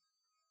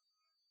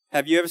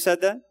 Have you ever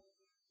said that?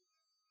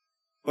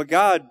 But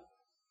God,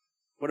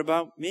 what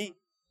about me?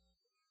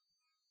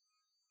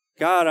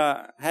 God,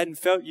 I hadn't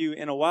felt you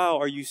in a while.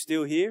 Are you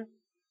still here?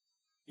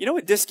 You know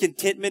what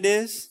discontentment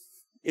is?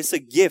 It's a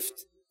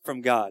gift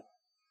from God.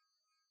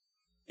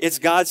 It's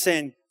God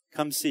saying,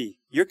 come see.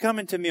 You're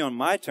coming to me on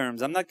my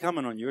terms. I'm not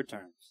coming on your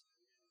terms.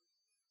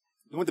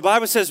 When the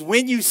Bible says,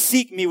 when you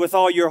seek me with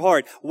all your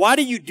heart, why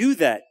do you do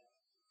that?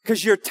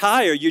 Because you're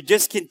tired. You're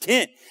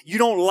discontent. You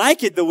don't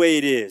like it the way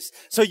it is.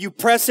 So you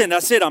press in.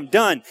 That's it. I'm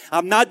done.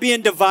 I'm not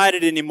being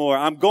divided anymore.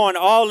 I'm going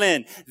all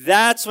in.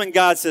 That's when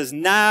God says,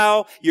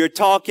 now you're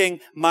talking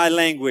my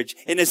language.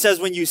 And it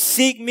says, when you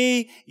seek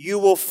me, you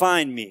will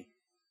find me.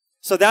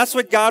 So that's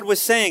what God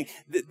was saying.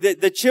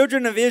 The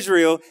children of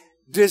Israel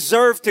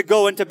deserved to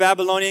go into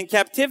Babylonian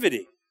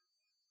captivity.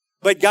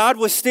 But God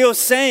was still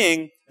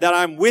saying that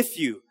I'm with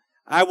you.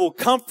 I will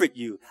comfort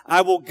you.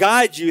 I will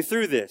guide you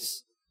through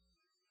this.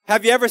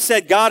 Have you ever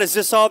said, God, is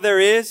this all there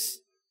is?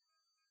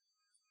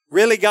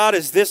 Really, God,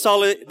 is this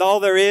all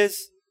there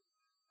is?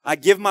 I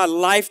give my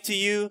life to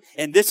you,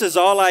 and this is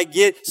all I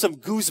get, some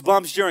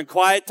goosebumps during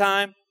quiet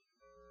time.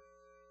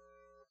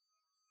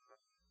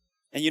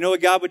 And you know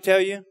what God would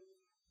tell you?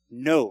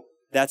 No,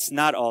 that's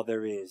not all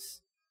there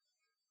is.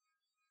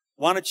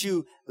 Why don't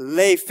you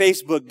lay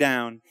Facebook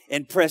down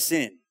and press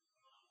in?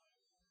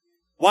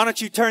 Why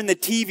don't you turn the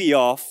TV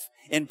off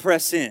and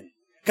press in?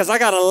 Because I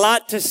got a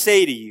lot to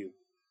say to you.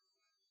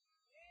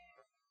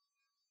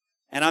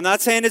 And I'm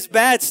not saying it's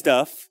bad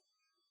stuff,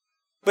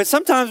 but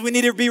sometimes we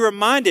need to be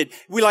reminded.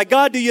 We're like,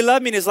 God, do you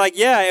love me? And it's like,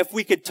 yeah, if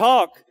we could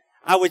talk,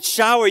 I would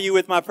shower you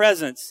with my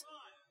presence.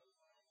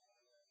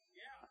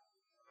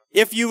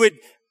 If you would,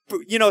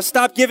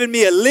 stop giving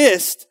me a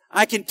list,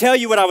 I can tell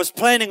you what I was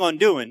planning on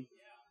doing.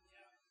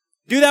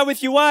 Do that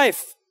with your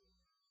wife.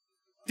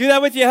 Do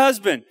that with your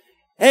husband.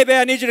 Hey,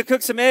 babe, I need you to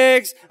cook some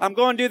eggs. I'm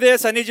going to do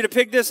this. I need you to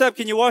pick this up.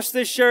 Can you wash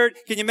this shirt?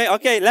 Can you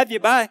okay, love you,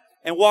 bye.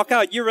 And walk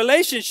out. Your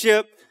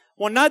relationship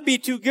will not be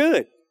too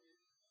good.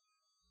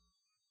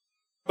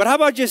 But how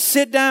about just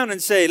sit down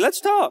and say, let's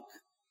talk.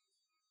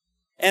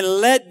 And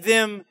let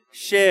them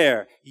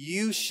share.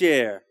 You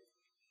share.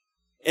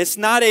 It's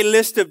not a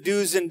list of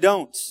do's and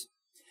don'ts.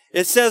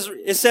 It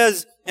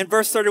says in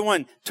verse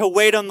 31, to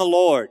wait on the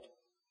Lord.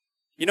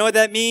 You know what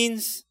that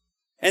means?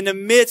 In the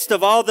midst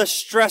of all the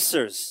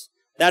stressors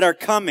that are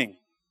coming,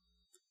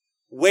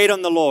 wait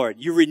on the Lord.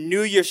 You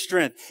renew your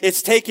strength.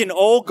 It's taking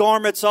old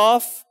garments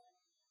off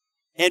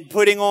and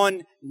putting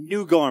on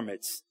new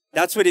garments.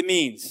 That's what it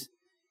means.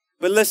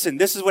 But listen,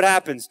 this is what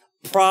happens.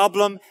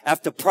 Problem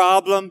after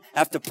problem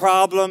after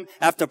problem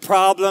after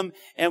problem.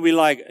 And we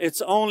like,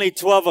 it's only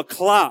 12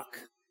 o'clock.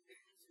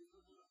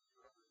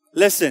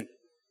 Listen,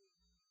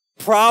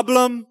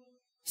 problem,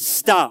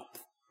 stop.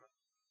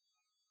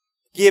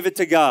 Give it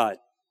to God.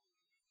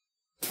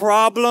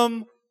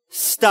 Problem,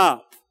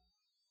 stop.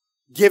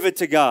 Give it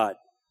to God.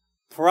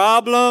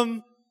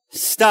 Problem,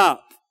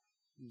 stop.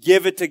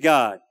 Give it to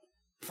God.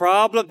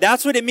 Problem,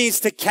 that's what it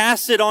means to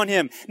cast it on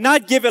Him.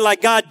 Not give it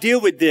like, God,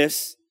 deal with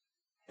this.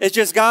 It's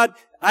just, God,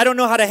 I don't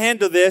know how to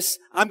handle this.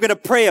 I'm going to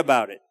pray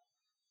about it.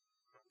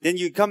 Then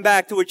you come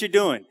back to what you're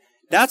doing.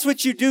 That's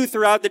what you do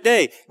throughout the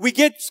day. We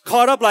get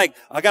caught up like,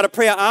 I got to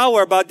pray an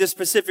hour about this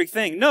specific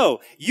thing. No,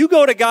 you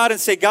go to God and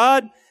say,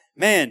 God,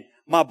 man,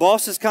 my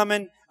boss is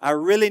coming. I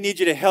really need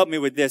you to help me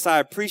with this. I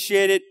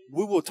appreciate it.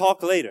 We will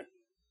talk later.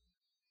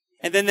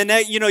 And then the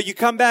next, you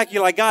come back,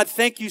 you're like, God,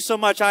 thank you so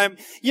much.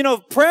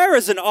 Prayer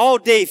is an all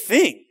day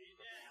thing.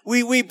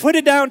 We put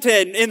it down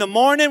to in the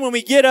morning when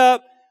we get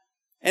up,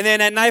 and then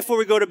at night before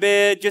we go to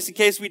bed, just in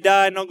case we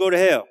die and don't go to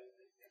hell.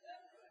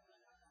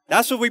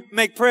 That's what we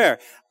make prayer.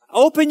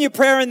 Open your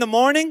prayer in the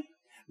morning,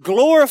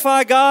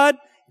 glorify God,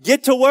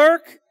 get to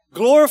work,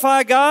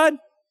 glorify God.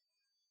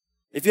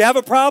 If you have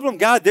a problem,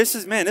 God, this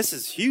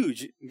is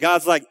huge.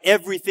 God's like,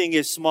 everything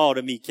is small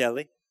to me,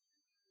 Kelly.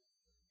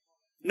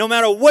 No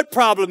matter what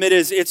problem it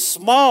is, it's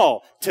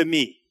small to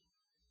me.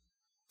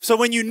 So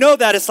when you know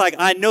that, it's like,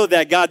 I know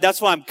that, God,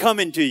 that's why I'm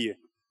coming to you.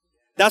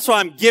 That's why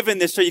I'm giving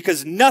this to you,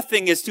 because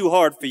nothing is too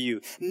hard for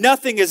you.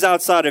 Nothing is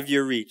outside of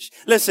your reach.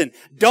 Listen,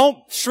 don't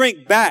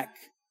shrink back.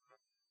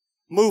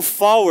 Move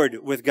forward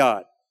with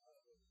God.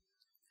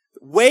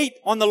 Wait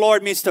on the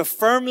Lord means to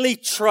firmly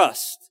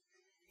trust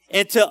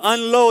and to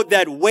unload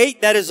that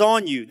weight that is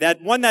on you,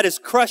 that one that is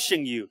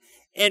crushing you,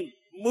 and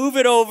move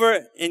it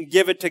over and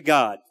give it to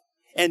God.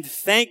 And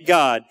thank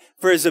God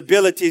for His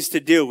abilities to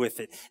deal with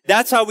it.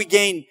 That's how we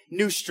gain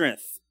new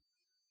strength.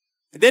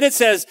 Then it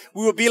says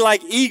we will be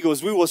like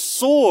eagles. We will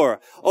soar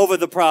over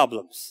the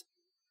problems.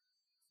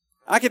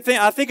 I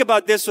think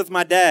about this with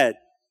my dad.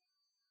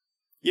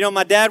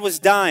 My dad was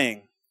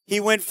dying. He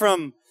went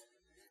from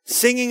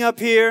singing up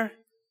here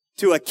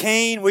to a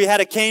cane. We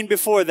had a cane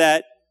before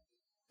that.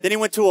 Then he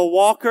went to a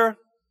walker,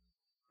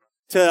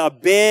 to a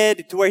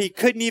bed, to where he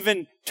couldn't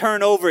even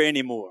turn over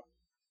anymore.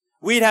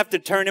 We'd have to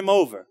turn him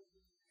over.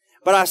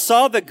 But I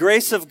saw the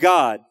grace of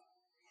God,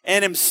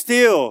 and am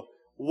still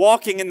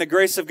walking in the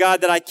grace of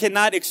God that I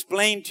cannot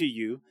explain to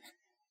you.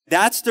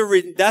 That's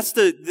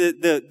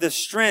the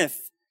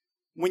strength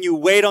when you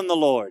wait on the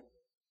Lord.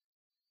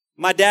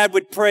 My dad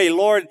would pray,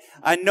 Lord,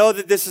 I know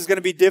that this is going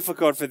to be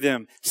difficult for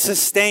them.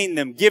 Sustain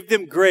them, give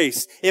them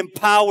grace,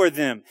 empower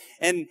them.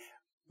 And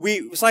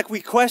it's like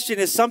we question,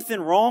 is something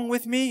wrong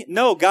with me?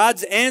 No,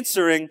 God's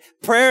answering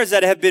prayers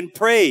that have been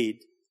prayed,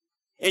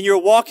 and you're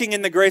walking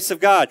in the grace of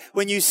God.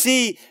 When you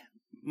see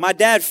my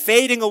dad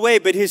fading away,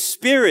 but his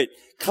spirit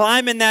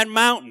climbing that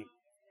mountain,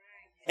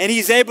 and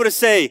he's able to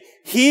say,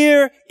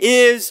 here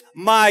is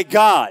my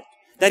God,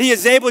 that He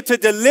is able to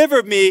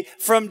deliver me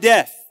from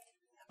death.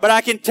 But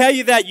I can tell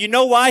you that, you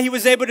know why He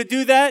was able to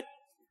do that?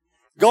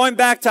 Going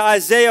back to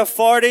Isaiah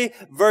 40,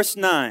 verse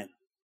 9.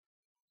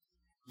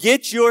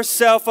 Get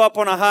yourself up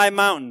on a high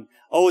mountain,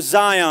 O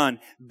Zion,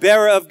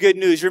 bearer of good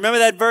news. Remember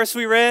that verse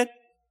we read?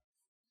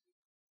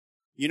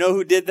 You know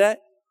who did that?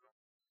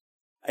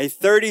 A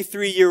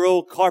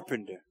 33-year-old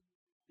carpenter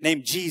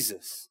named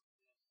Jesus.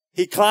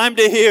 He climbed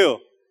a hill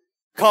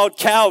called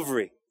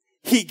Calvary.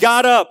 He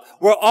got up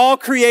where all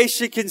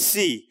creation can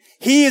see.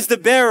 He is the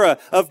bearer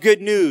of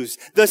good news.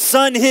 The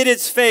sun hid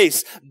its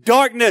face.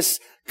 Darkness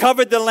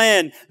covered the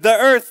land. The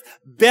earth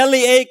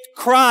belly ached,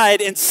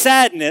 cried in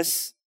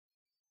sadness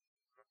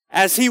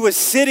as he was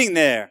sitting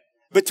there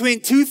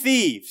between two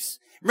thieves.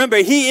 Remember,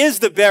 he is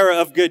the bearer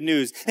of good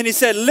news. And he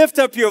said, lift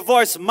up your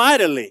voice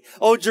mightily,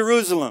 O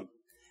Jerusalem.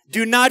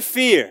 Do not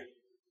fear.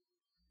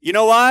 You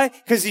know why?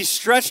 Because he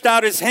stretched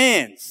out his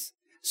hands.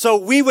 So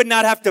we would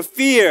not have to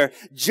fear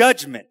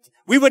judgment.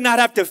 We would not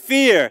have to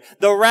fear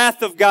the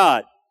wrath of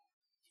God.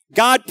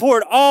 God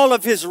poured all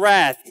of his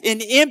wrath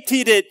and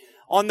emptied it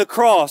on the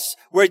cross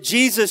where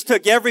Jesus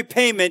took every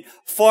payment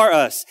for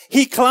us.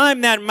 He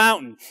climbed that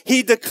mountain.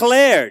 He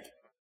declared.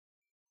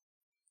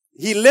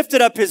 He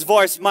lifted up his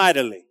voice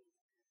mightily.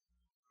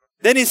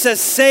 Then he says,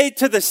 say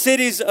to the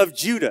cities of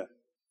Judah,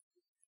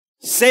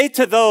 say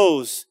to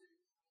those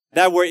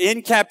that were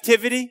in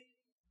captivity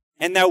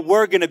and that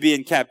were going to be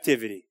in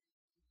captivity.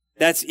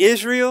 That's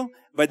Israel,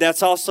 but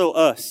that's also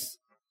us.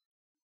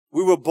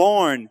 We were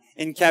born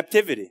in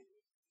captivity.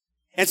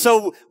 And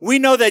so we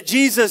know that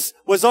Jesus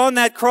was on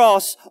that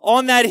cross,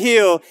 on that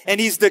hill, and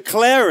he's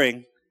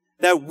declaring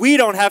that we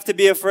don't have to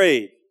be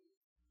afraid.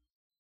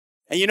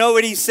 And you know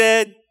what he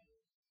said?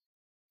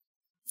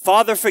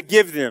 Father,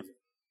 forgive them,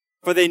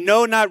 for they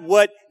know not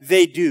what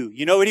they do.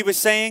 You know what he was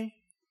saying?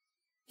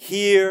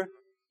 Here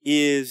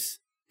is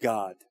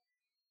God.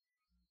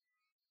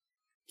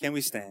 Can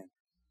we stand?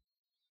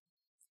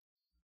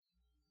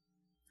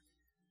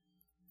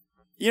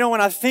 You know,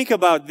 when I think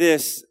about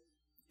this,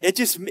 it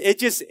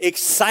just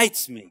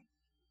excites me.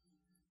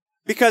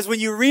 Because when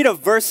you read a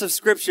verse of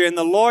scripture and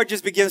the Lord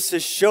just begins to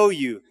show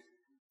you,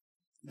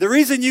 the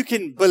reason you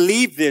can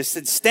believe this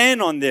and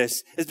stand on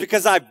this is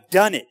because I've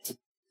done it.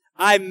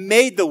 I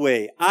made the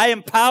way. I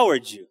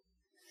empowered you.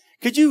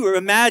 Could you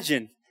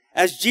imagine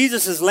as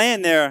Jesus is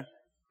laying there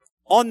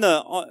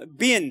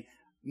being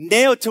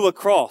nailed to a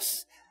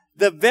cross,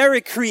 the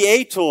very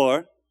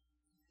creator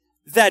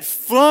that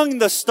flung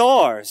the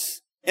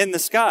stars in the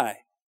sky,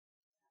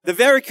 the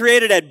very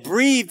creator that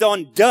breathed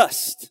on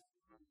dust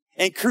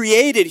and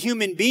created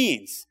human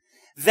beings,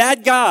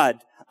 that God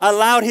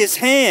allowed his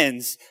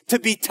hands to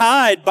be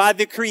tied by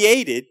the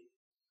created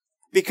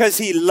because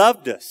he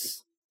loved us.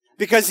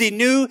 Because he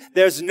knew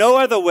there's no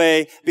other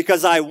way,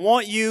 because I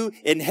want you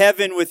in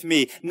heaven with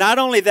me. Not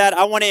only that,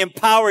 I want to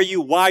empower you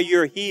while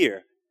you're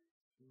here.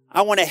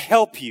 I want to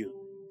help you.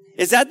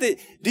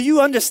 Do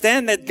you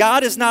understand that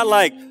God is not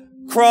like,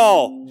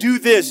 crawl, do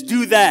this,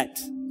 do that?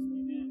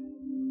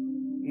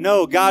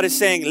 No, God is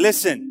saying,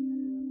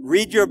 listen,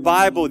 read your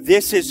Bible.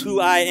 This is who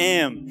I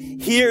am.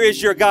 Here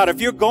is your God. If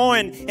you're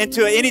going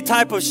into any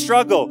type of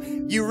struggle,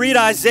 you read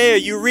Isaiah,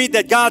 you read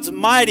that God's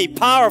mighty,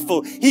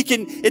 powerful.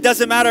 It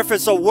doesn't matter if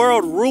it's a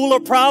world ruler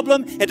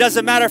problem. It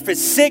doesn't matter if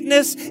it's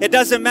sickness. It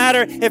doesn't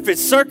matter if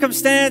it's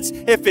circumstance,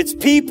 if it's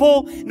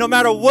people. No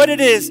matter what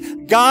it is,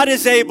 God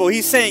is able.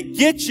 He's saying,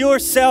 get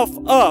yourself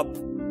up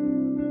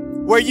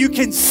where you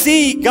can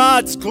see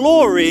God's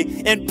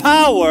glory and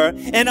power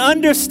and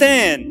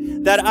understand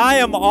that I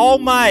am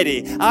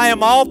almighty. I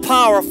am all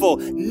powerful.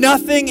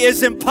 Nothing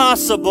is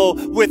impossible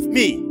with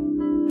me.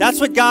 That's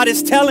what God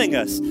is telling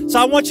us. So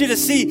I want you to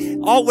see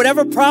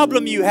whatever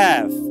problem you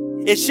have.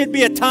 It should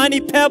be a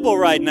tiny pebble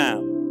right now.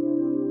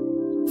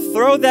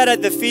 Throw that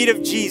at the feet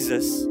of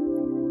Jesus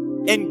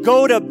and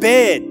go to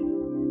bed.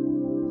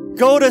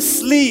 Go to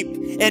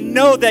sleep and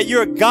know that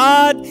your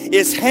God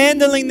is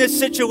handling this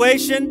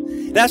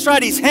situation. That's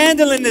right. He's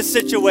handling this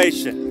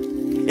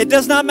situation. It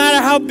does not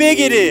matter how big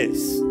it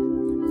is.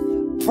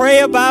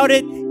 Pray about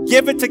it,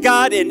 give it to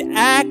God, and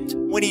act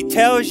when he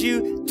tells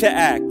you to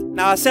act.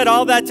 Now, I said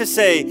all that to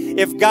say,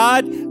 if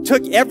God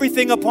took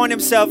everything upon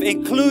himself,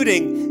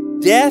 including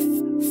death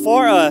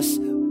for us,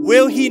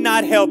 will he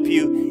not help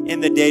you in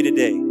the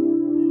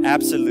day-to-day?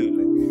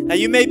 Absolutely. Now,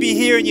 you may be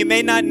here and you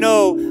may not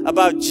know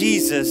about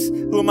Jesus,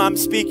 whom I'm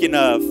speaking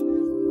of.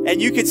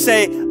 And you could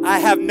say, I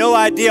have no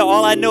idea.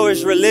 All I know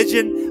is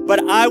religion,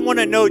 but I want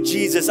to know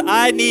Jesus.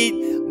 I need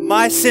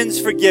my sins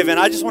forgiven.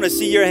 I just want to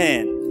see your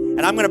hand.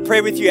 And I'm going to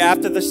pray with you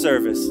after the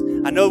service.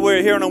 I know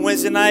we're here on a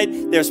Wednesday night.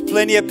 There's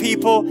plenty of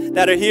people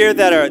that are here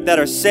that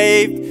are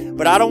saved.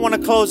 But I don't want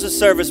to close the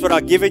service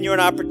without giving you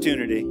an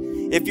opportunity.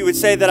 If you would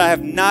say that I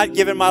have not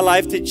given my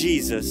life to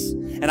Jesus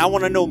and I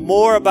want to know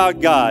more about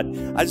God,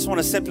 I just want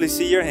to simply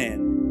see your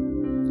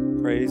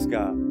hand. Praise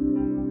God.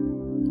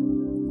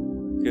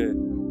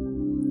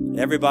 Good.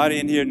 Everybody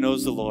in here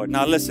knows the Lord.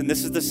 Now listen,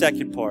 this is the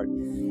second part.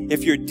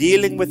 If you're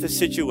dealing with a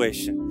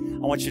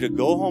situation, I want you to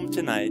go home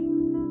tonight.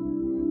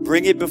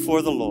 Bring it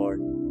before the Lord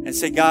and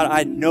say, God,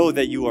 I know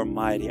that you are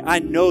mighty. I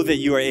know that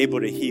you are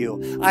able to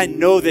heal. I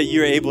know that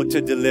you're able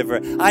to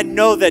deliver. I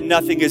know that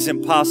nothing is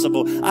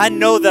impossible. I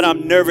know that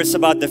I'm nervous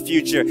about the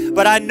future,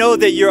 but I know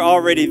that you're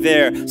already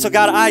there. So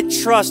God, I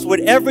trust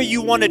whatever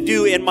you want to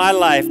do in my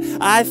life.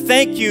 I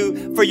thank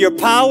you for your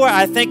power.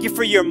 I thank you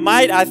for your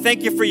might. I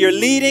thank you for your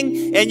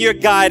leading and your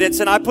guidance.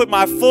 And I put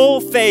my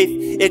full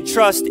faith and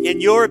trust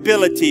in your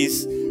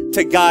abilities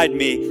to guide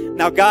me.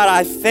 Now, God,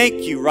 I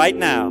thank you right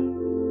now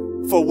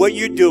for what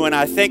you're doing.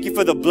 I thank you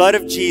for the blood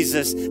of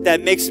Jesus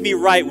that makes me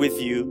right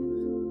with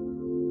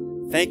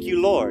you. Thank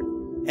you, Lord.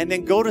 And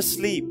then go to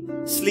sleep.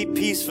 Sleep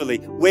peacefully.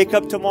 Wake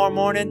up tomorrow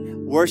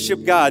morning.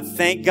 Worship God.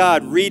 Thank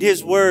God. Read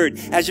His Word.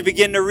 As you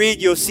begin to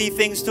read, you'll see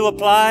things to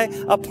apply.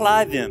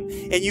 Apply them.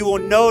 And you will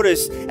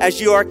notice as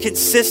you are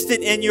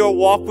consistent in your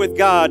walk with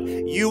God,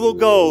 you will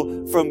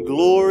go from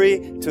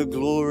glory to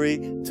glory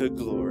to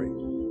glory.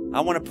 I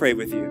want to pray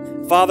with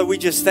you. Father, we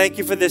just thank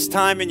you for this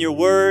time in your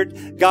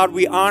word. God,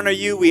 we honor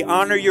you. We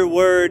honor your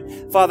word.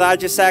 Father, I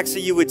just ask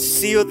that you would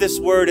seal this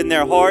word in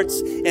their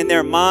hearts, in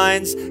their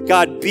minds.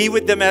 God, be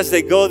with them as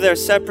they go their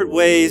separate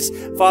ways.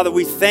 Father,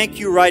 we thank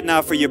you right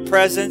now for your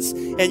presence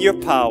and your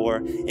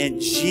power.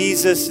 In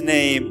Jesus'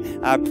 name,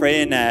 I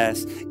pray and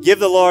ask. Give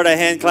the Lord a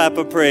hand clap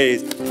of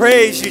praise.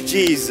 Praise you,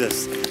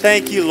 Jesus.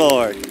 Thank you,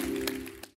 Lord.